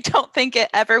 and I don't think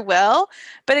it ever will.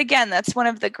 But again, that's one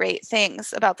of the great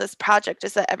things about this project,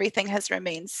 is that everything has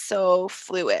remained so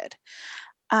fluid.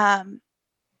 I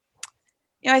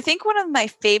think one of my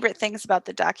favorite things about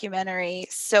the documentary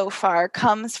so far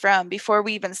comes from before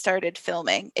we even started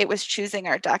filming. It was choosing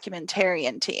our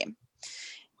documentarian team.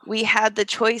 We had the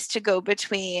choice to go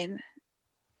between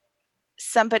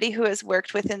somebody who has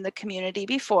worked within the community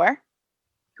before,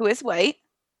 who is white,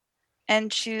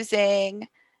 and choosing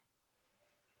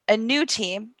a new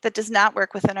team that does not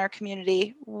work within our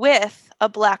community with a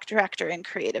Black director and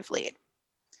creative lead.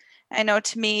 I know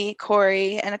to me,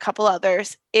 Corey, and a couple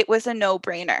others, it was a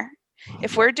no-brainer.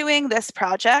 If we're doing this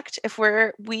project, if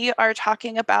we are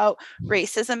talking about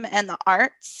racism and the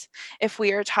arts, if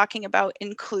we are talking about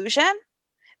inclusion,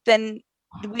 then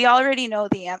we already know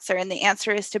the answer, and the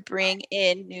answer is to bring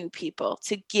in new people,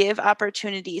 to give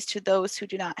opportunities to those who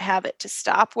do not have it, to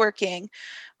stop working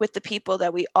with the people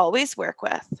that we always work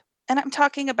with. And I'm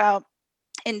talking about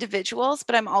individuals,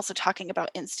 but I'm also talking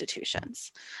about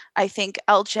institutions. I think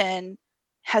Elgin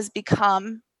has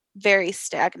become very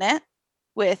stagnant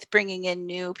with bringing in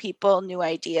new people, new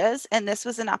ideas, and this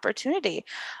was an opportunity.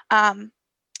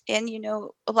 And,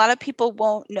 a lot of people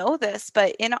won't know this,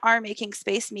 but in our Making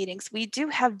Space meetings, we do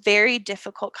have very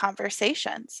difficult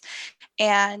conversations.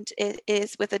 And it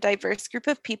is with a diverse group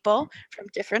of people from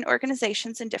different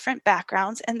organizations and different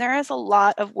backgrounds. And there is a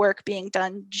lot of work being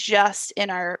done just in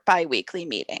our biweekly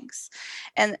meetings.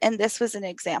 And this was an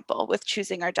example with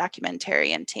choosing our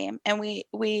documentarian team. And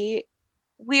we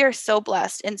are so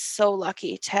blessed and so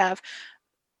lucky to have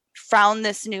found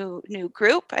this new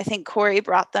group. I think Corey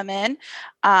brought them in,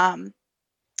 and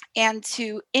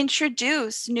to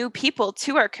introduce new people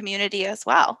to our community as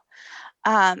well.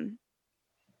 I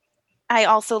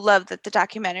also love that the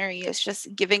documentary is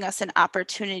just giving us an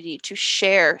opportunity to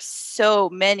share so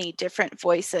many different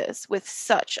voices with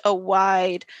such a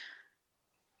wide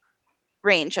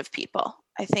range of people.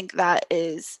 I think that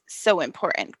is so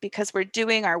important because we're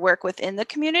doing our work within the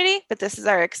community, but this is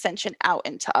our extension out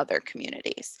into other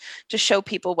communities to show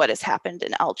people what has happened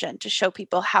in Elgin, to show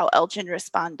people how Elgin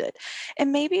responded,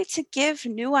 and maybe to give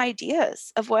new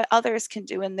ideas of what others can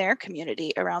do in their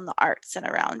community around the arts and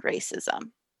around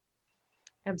racism.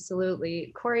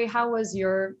 Absolutely. Corey, how was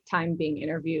your time being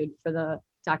interviewed for the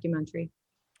documentary?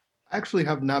 I actually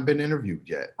have not been interviewed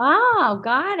yet. Oh,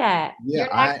 got it. Yeah,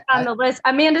 You're next on the list.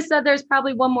 Amanda said there's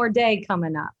probably one more day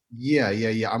coming up. Yeah.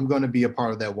 I'm going to be a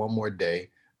part of that one more day.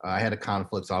 I had a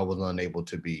conflict, so I was unable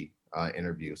to be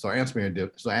interviewed. So ask me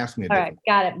a All right,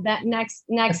 got it. That next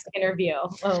interview.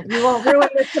 Well, you won't ruin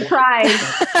the surprise.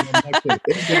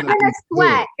 You're gonna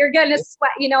sweat. You're gonna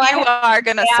sweat. You are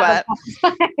gonna sweat.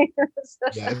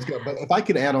 Yeah, it's good. But if I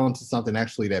could add on to something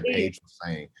actually that Paige was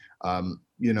saying,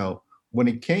 when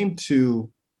it came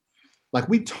to, like,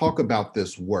 we talk about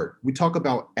this work, we talk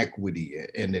about equity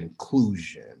and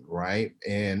inclusion, right?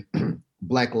 And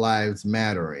Black Lives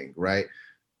Mattering, right?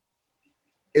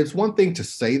 It's one thing to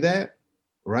say that,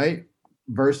 right?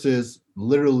 Versus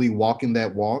literally walking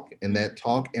that walk and that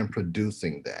talk and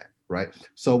producing that, right?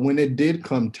 So when it did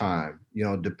come time,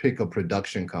 to pick a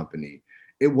production company,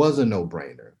 it was a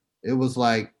no-brainer. It was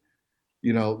like,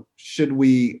 should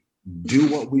we do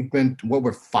what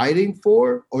we're fighting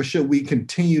for, or should we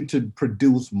continue to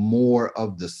produce more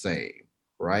of the same,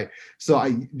 right? So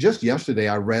just yesterday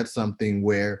I read something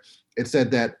where it said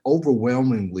that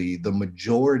overwhelmingly the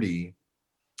majority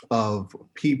of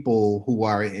people who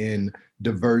are in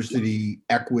diversity,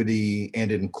 equity,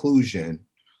 and inclusion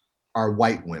are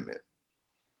white women,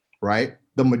 right?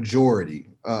 The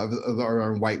majority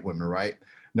are white women, right?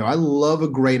 No, I love a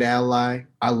great ally.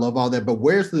 I love all that, but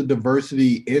where's the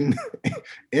diversity in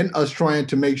in us trying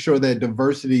to make sure that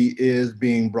diversity is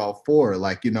being brought forward?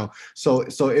 Like, so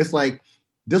it's like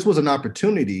this was an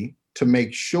opportunity to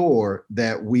make sure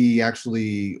that we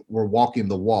actually were walking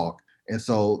the walk. And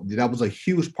so that was a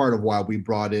huge part of why we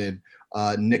brought in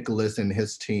Nicholas and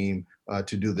his team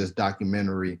to do this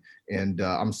documentary. And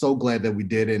I'm so glad that we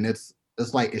did. And it's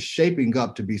like it's shaping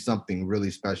up to be something really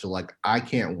special. Like I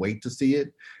can't wait to see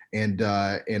it, and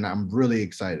I'm really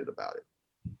excited about it.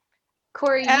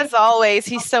 Corey, as always,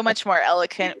 he's so much more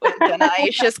eloquent than I.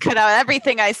 You just cut out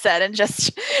everything I said and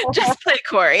just play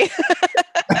Corey.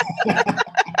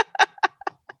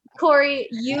 Corey,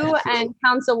 you and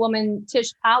Councilwoman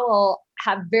Tish Powell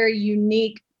have very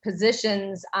unique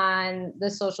positions on the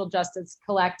Social Justice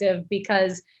Collective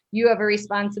because you have a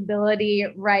responsibility,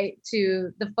 right,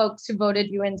 to the folks who voted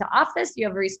you into office. You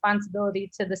have a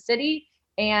responsibility to the city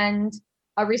and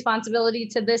a responsibility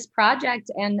to this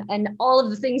project and all of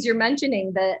the things you're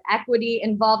mentioning, the equity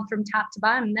involved from top to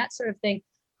bottom, that sort of thing.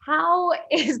 How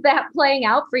is that playing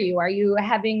out for you? Are you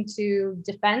having to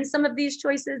defend some of these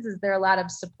choices? Is there a lot of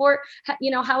support?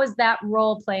 How is that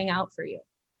role playing out for you?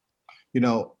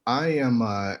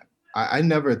 I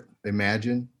never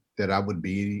imagined that I would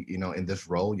be, in this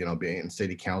role, being in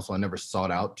city council. I never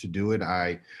sought out to do it.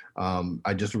 I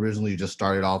just originally just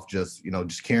started off just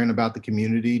caring about the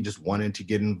community, just wanting to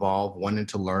get involved, wanting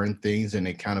to learn things, and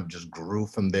it kind of just grew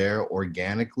from there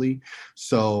organically.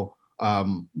 So,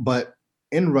 but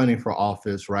in running for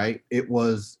office, right,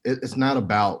 it's not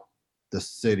about the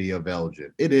city of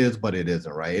Elgin. It is, but it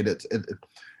isn't, right?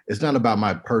 It's not about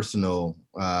my personal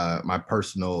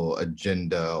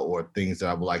agenda or things that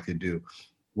I would like to do.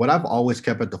 What I've always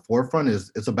kept at the forefront is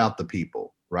it's about the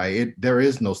people, right? There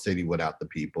is no city without the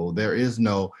people. There is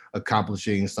no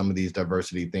accomplishing some of these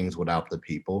diversity things without the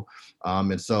people.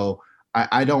 And so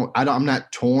I'm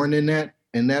not torn in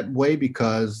that way,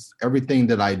 because everything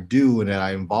that I do and that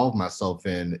I involve myself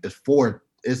in is for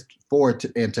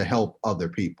and to help other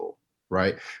people,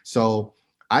 right? So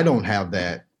I don't have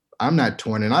that. I'm not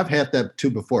torn, and I've had that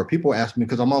too before. People ask me,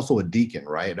 because I'm also a deacon,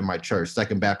 right, in my church,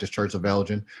 Second Baptist Church of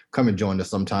Elgin. Come and join us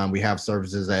sometime. We have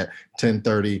services at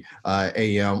 10:30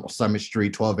 a.m. Summit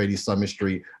Street, 1280 Summit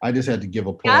Street. I just had to give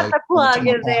a plug. Got the plug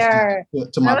in there.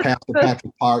 To my pastor,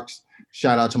 Patrick Parks.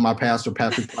 Shout out to my pastor,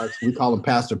 Patrick Parks. We call him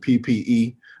Pastor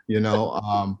PPE,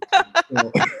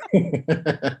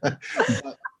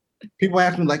 But people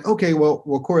ask me like, okay, well,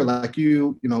 Corey, like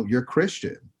you're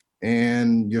Christian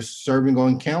and you're serving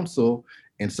on council,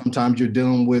 and sometimes you're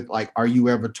dealing with like, are you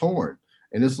ever torn?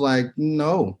 And it's like,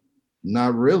 no,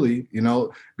 not really,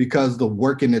 because the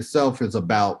work in itself is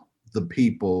about the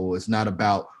people. It's not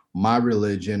about my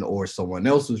religion or someone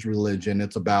else's religion.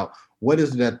 It's about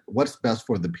what's best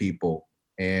for the people,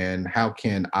 and how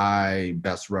can I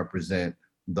best represent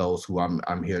those who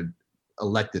I'm here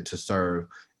elected to serve,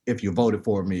 if you voted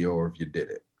for me or if you did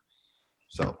it.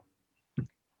 So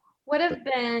what have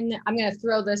been, I'm going to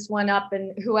throw this one up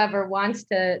and whoever wants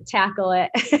to tackle it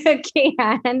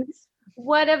can.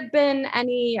 What have been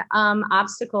any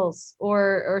obstacles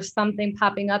or something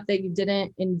popping up that you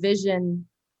didn't envision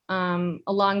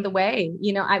along the way?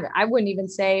 I wouldn't even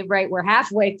say, right, we're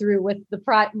halfway through with the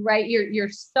right, you're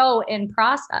so in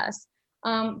process.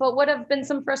 But what have been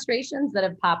some frustrations that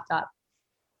have popped up?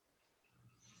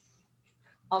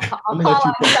 I'm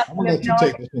gonna let you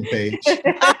take this one, Paige.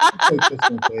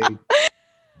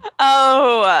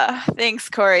 Oh, thanks,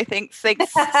 Corey. Thanks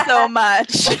so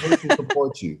much. I'm here to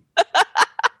support you.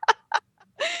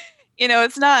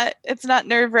 It's not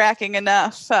nerve-wracking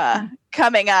enough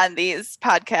coming on these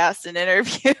podcasts and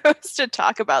interviews to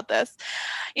talk about this.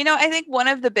 I think one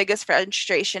of the biggest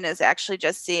frustration is actually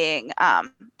just seeing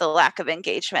the lack of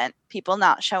engagement, people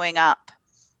not showing up,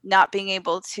 not being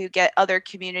able to get other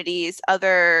communities,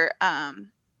 other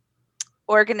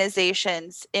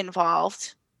organizations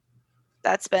involved.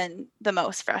 That's been the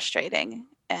most frustrating.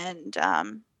 And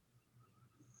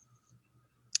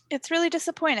it's really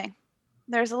disappointing.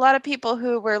 There's a lot of people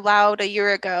who were loud a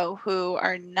year ago who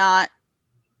are not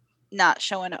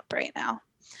showing up right now.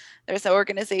 There's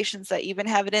organizations that even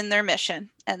have it in their mission,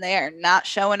 and they are not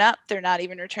showing up. They're not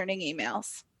even returning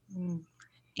emails.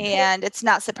 And it's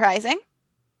not surprising,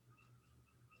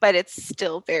 but it's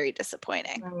still very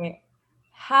disappointing. Right.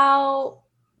 How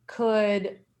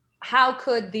could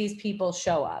these people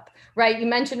show up, right? You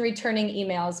mentioned returning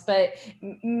emails, but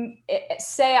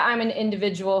say I'm an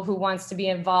individual who wants to be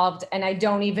involved and I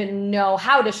don't even know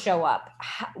how to show up.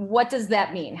 What does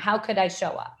that mean? How could I show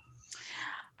up?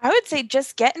 I would say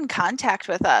just get in contact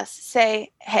with us.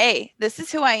 Say, hey, this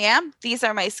is who I am. These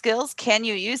are my skills. Can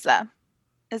you use them?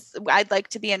 I'd like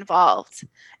to be involved,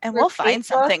 and For we'll find Facebook,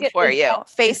 something for is you. that-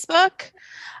 Facebook.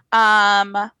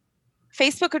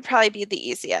 Facebook would probably be the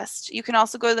easiest. You can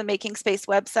also go to the Making Space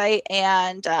website,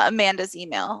 and Amanda's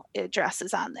email address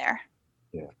is on there.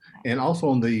 Yeah, and also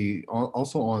on the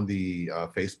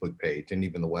Facebook page and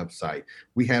even the website,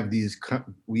 we have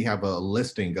we have a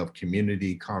listing of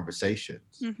community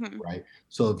conversations, right?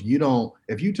 So if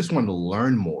you just want to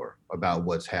learn more about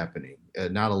what's happening,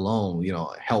 not alone,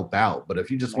 help out, but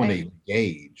if you just want to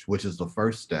engage, which is the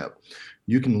first step,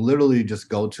 you can literally just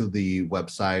go to the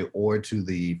website or to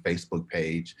the Facebook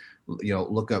page,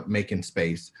 look up Making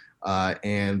Space.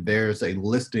 And there's a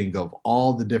listing of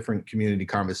all the different community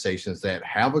conversations that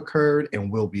have occurred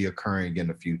and will be occurring in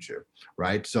the future,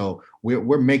 right? So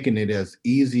we're making it as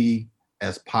easy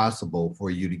as possible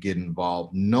for you to get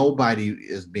involved. Nobody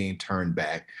is being turned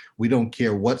back. We don't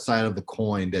care what side of the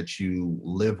coin that you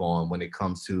live on when it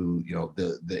comes to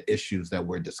the issues that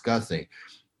we're discussing.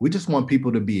 We just want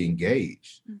people to be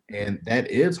engaged, and that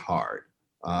is hard.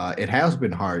 It has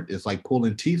been hard. It's like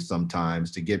pulling teeth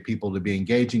sometimes to get people to be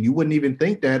engaged. And you wouldn't even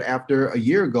think that after a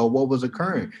year ago, what was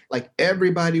occurring. Like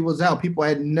everybody was out. People I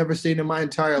had never seen in my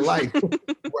entire life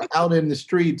were out in the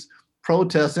streets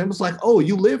protesting. It was like, oh,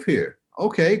 you live here.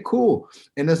 Okay, cool.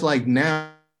 And it's like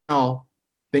now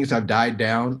things have died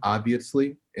down,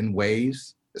 obviously, in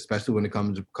ways, especially when it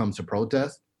comes to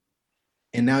protest.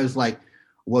 And now it's like,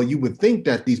 well, you would think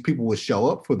that these people would show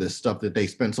up for this stuff that they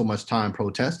spend so much time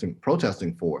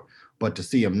protesting for, but to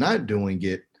see them not doing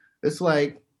it, it's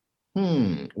like,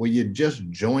 were you just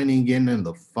joining in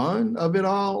the fun of it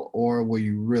all, or were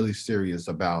you really serious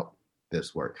about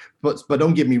this work? But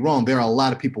don't get me wrong, there are a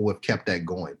lot of people who have kept that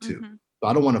going too. So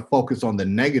I don't want to focus on the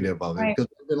negative of it, because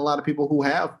there's been a lot of people who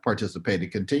have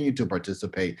participated, continue to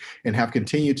participate, and have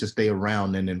continued to stay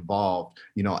around and involved,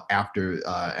 after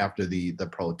the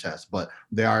protest. But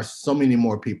there are so many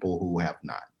more people who have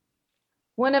not.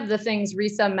 One of the things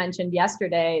Risa mentioned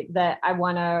yesterday that I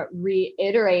want to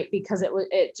reiterate, because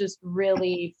it just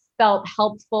really felt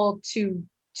helpful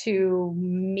to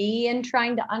me in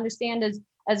trying to understand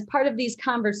as part of these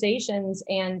conversations,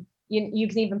 and you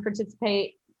can even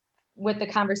participate with the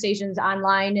conversations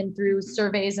online and through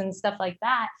surveys and stuff like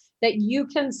that you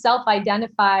can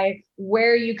self-identify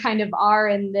where you kind of are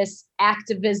in this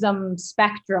activism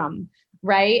spectrum,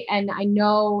 right? And I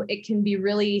know it can be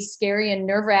really scary and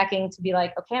nerve-wracking to be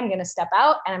like, okay, I'm going to step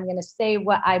out and I'm going to say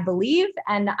what I believe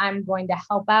and I'm going to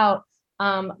help out.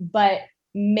 But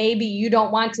maybe you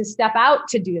don't want to step out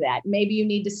to do that. Maybe you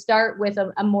need to start with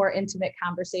a more intimate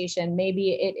conversation.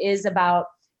 Maybe it is about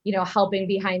helping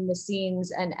behind the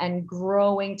scenes and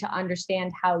growing to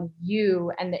understand how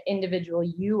you and the individual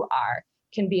you are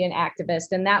can be an activist.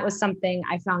 And that was something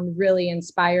I found really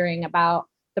inspiring about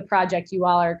the project you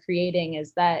all are creating,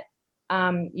 is that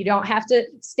you don't have to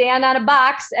stand on a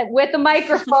box with a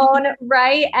microphone,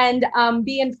 right? And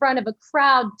be in front of a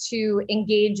crowd to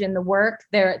engage in the work.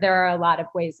 There are a lot of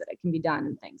ways that it can be done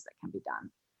and things that can be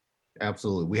done.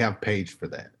 Absolutely. We have Paige for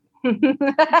that.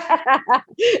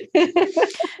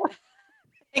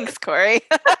 Thanks, Corey.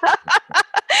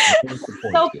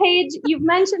 So Paige, you've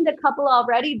mentioned a couple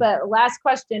already, but last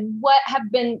question, what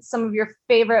have been some of your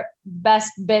favorite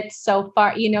best bits so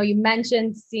far? You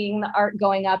mentioned seeing the art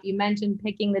going up, you mentioned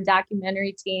picking the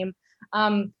documentary team.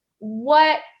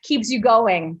 What keeps you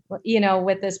going,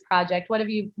 with this project?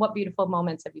 What beautiful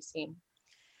moments have you seen?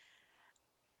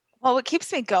 Well, what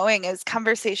keeps me going is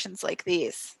conversations like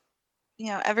these.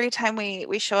 Every time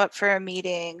we show up for a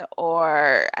meeting,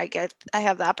 or I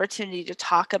have the opportunity to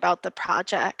talk about the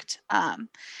project,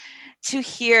 to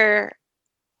hear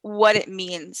what it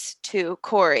means to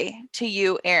Corey, to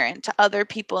you, Aaron, to other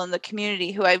people in the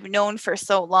community who I've known for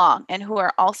so long and who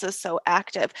are also so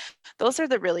active. Those are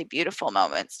the really beautiful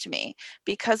moments to me,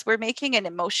 because we're making an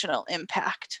emotional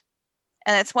impact.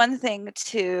 And it's one thing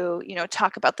to,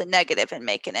 talk about the negative and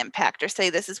make an impact, or say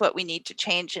this is what we need to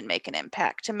change and make an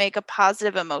impact. To make a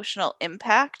positive emotional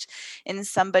impact in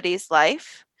somebody's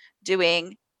life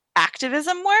doing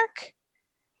activism work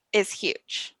is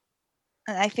huge.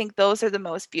 And I think those are the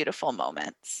most beautiful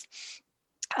moments.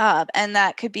 And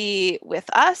that could be with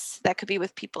us, that could be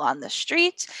with people on the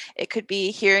street, it could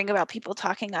be hearing about people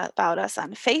talking about us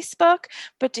on Facebook,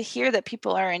 but to hear that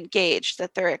people are engaged,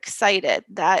 that they're excited,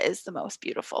 that is the most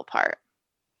beautiful part.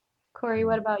 Corey,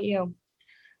 what about you?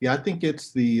 Yeah, I think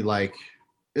it's the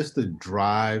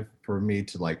drive for me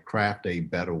to craft a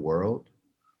better world,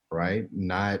 right?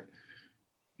 Not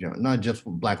just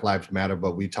Black Lives Matter,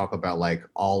 but we talk about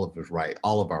all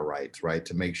of our rights, right?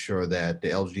 To make sure that the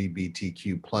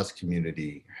LGBTQ plus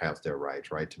community has their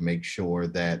rights, right? To make sure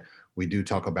that we do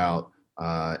talk about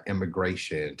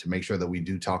immigration, to make sure that we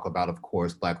do talk about, of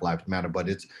course, Black Lives Matter. But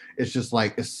it's just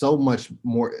like, it's so much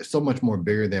more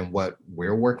bigger than what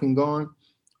we're working on.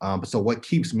 So what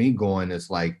keeps me going is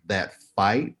like that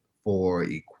fight for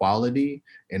equality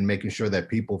and making sure that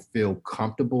people feel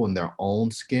comfortable in their own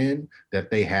skin,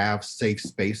 that they have safe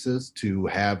spaces to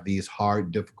have these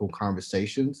hard, difficult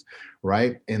conversations,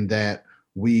 right? And that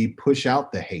we push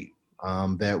out the hate,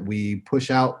 that we push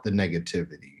out the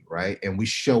negativity, right? And we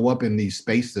show up in these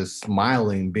spaces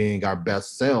smiling, being our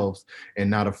best selves and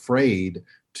not afraid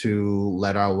to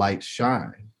let our light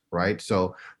shine, right?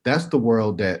 So that's the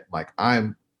world that like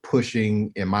I'm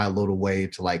pushing in my little way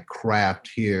to like craft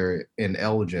here in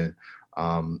Elgin.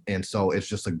 And so it's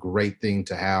just a great thing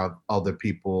to have other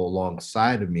people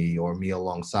alongside of me or me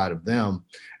alongside of them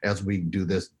as we do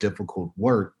this difficult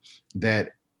work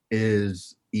that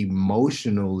is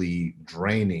emotionally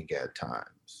draining at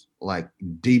times, like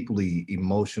deeply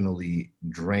emotionally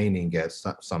draining at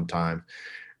sometimes.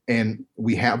 And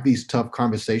we have these tough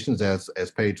conversations as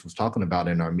Paige was talking about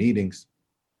in our meetings.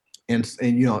 And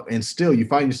you know, and still you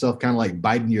find yourself kind of like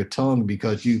biting your tongue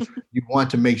because you want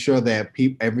to make sure that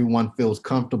everyone feels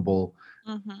comfortable,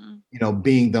 you know,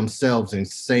 being themselves and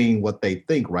saying what they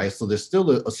think, right? So there's still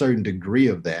a certain degree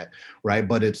of that, right?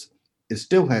 But it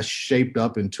still has shaped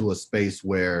up into a space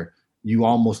where you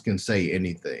almost can say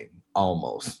anything,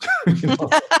 almost. You know?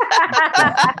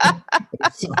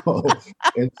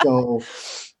 So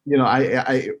you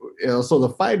know, so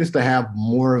the fight is to have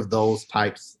more of those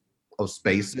types of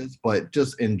spaces, but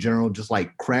just in general, just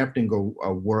like crafting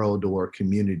a world or a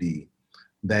community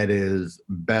that is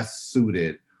best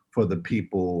suited for the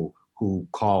people who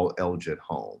call Elgin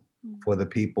home, for the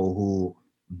people who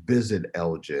visit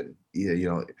Elgin. You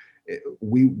know,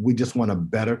 we just want a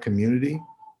better community.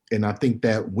 And I think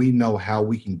that we know how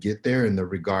we can get there in the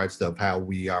regards of how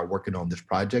we are working on this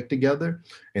project together.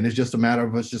 And it's just a matter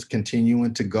of us just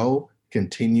continuing to go,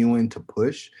 continuing to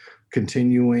push,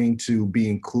 continuing to be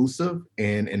inclusive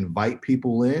and invite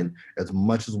people in as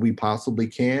much as we possibly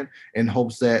can in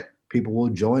hopes that people will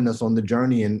join us on the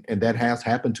journey. And that has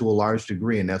happened to a large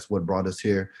degree. And that's what brought us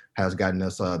here, has gotten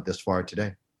us this far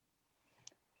today.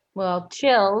 Well,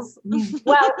 chills,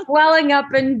 welling up,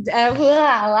 and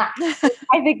I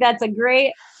think that's a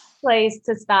great place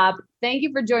to stop. Thank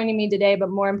you for joining me today,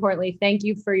 but more importantly, thank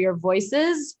you for your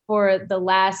voices for the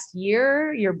last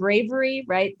year, your bravery,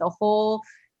 right? The whole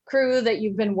crew that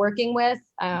you've been working with.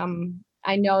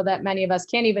 I know that many of us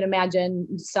can't even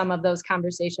imagine some of those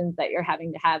conversations that you're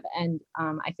having to have. And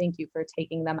I thank you for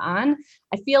taking them on.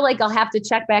 I feel like I'll have to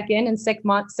check back in 6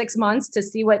 months to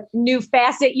see what new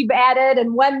facet you've added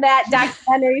and when that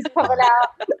documentary's coming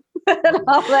out and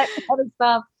all that kind of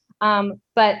stuff.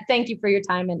 But thank you for your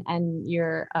time and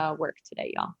your work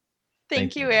today, y'all.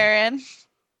 Thank you, Erin.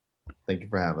 Thank you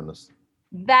for having us.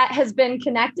 That has been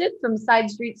Connected from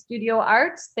Side Street Studio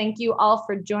Arts. Thank you all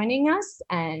for joining us,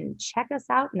 and check us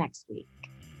out next week.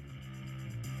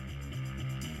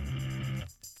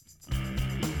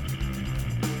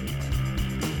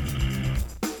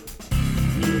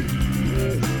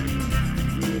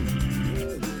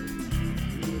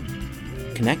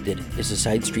 Connected is a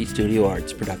Side Street Studio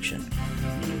Arts production.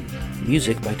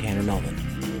 Music by Tanner Melvin.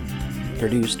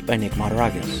 Produced by Nick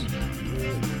Mataragas.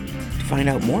 To find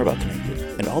out more about Connected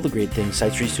and all the great things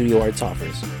Side Street Studio Arts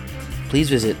offers, please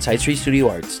visit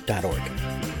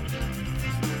sidestreetstudioarts.org.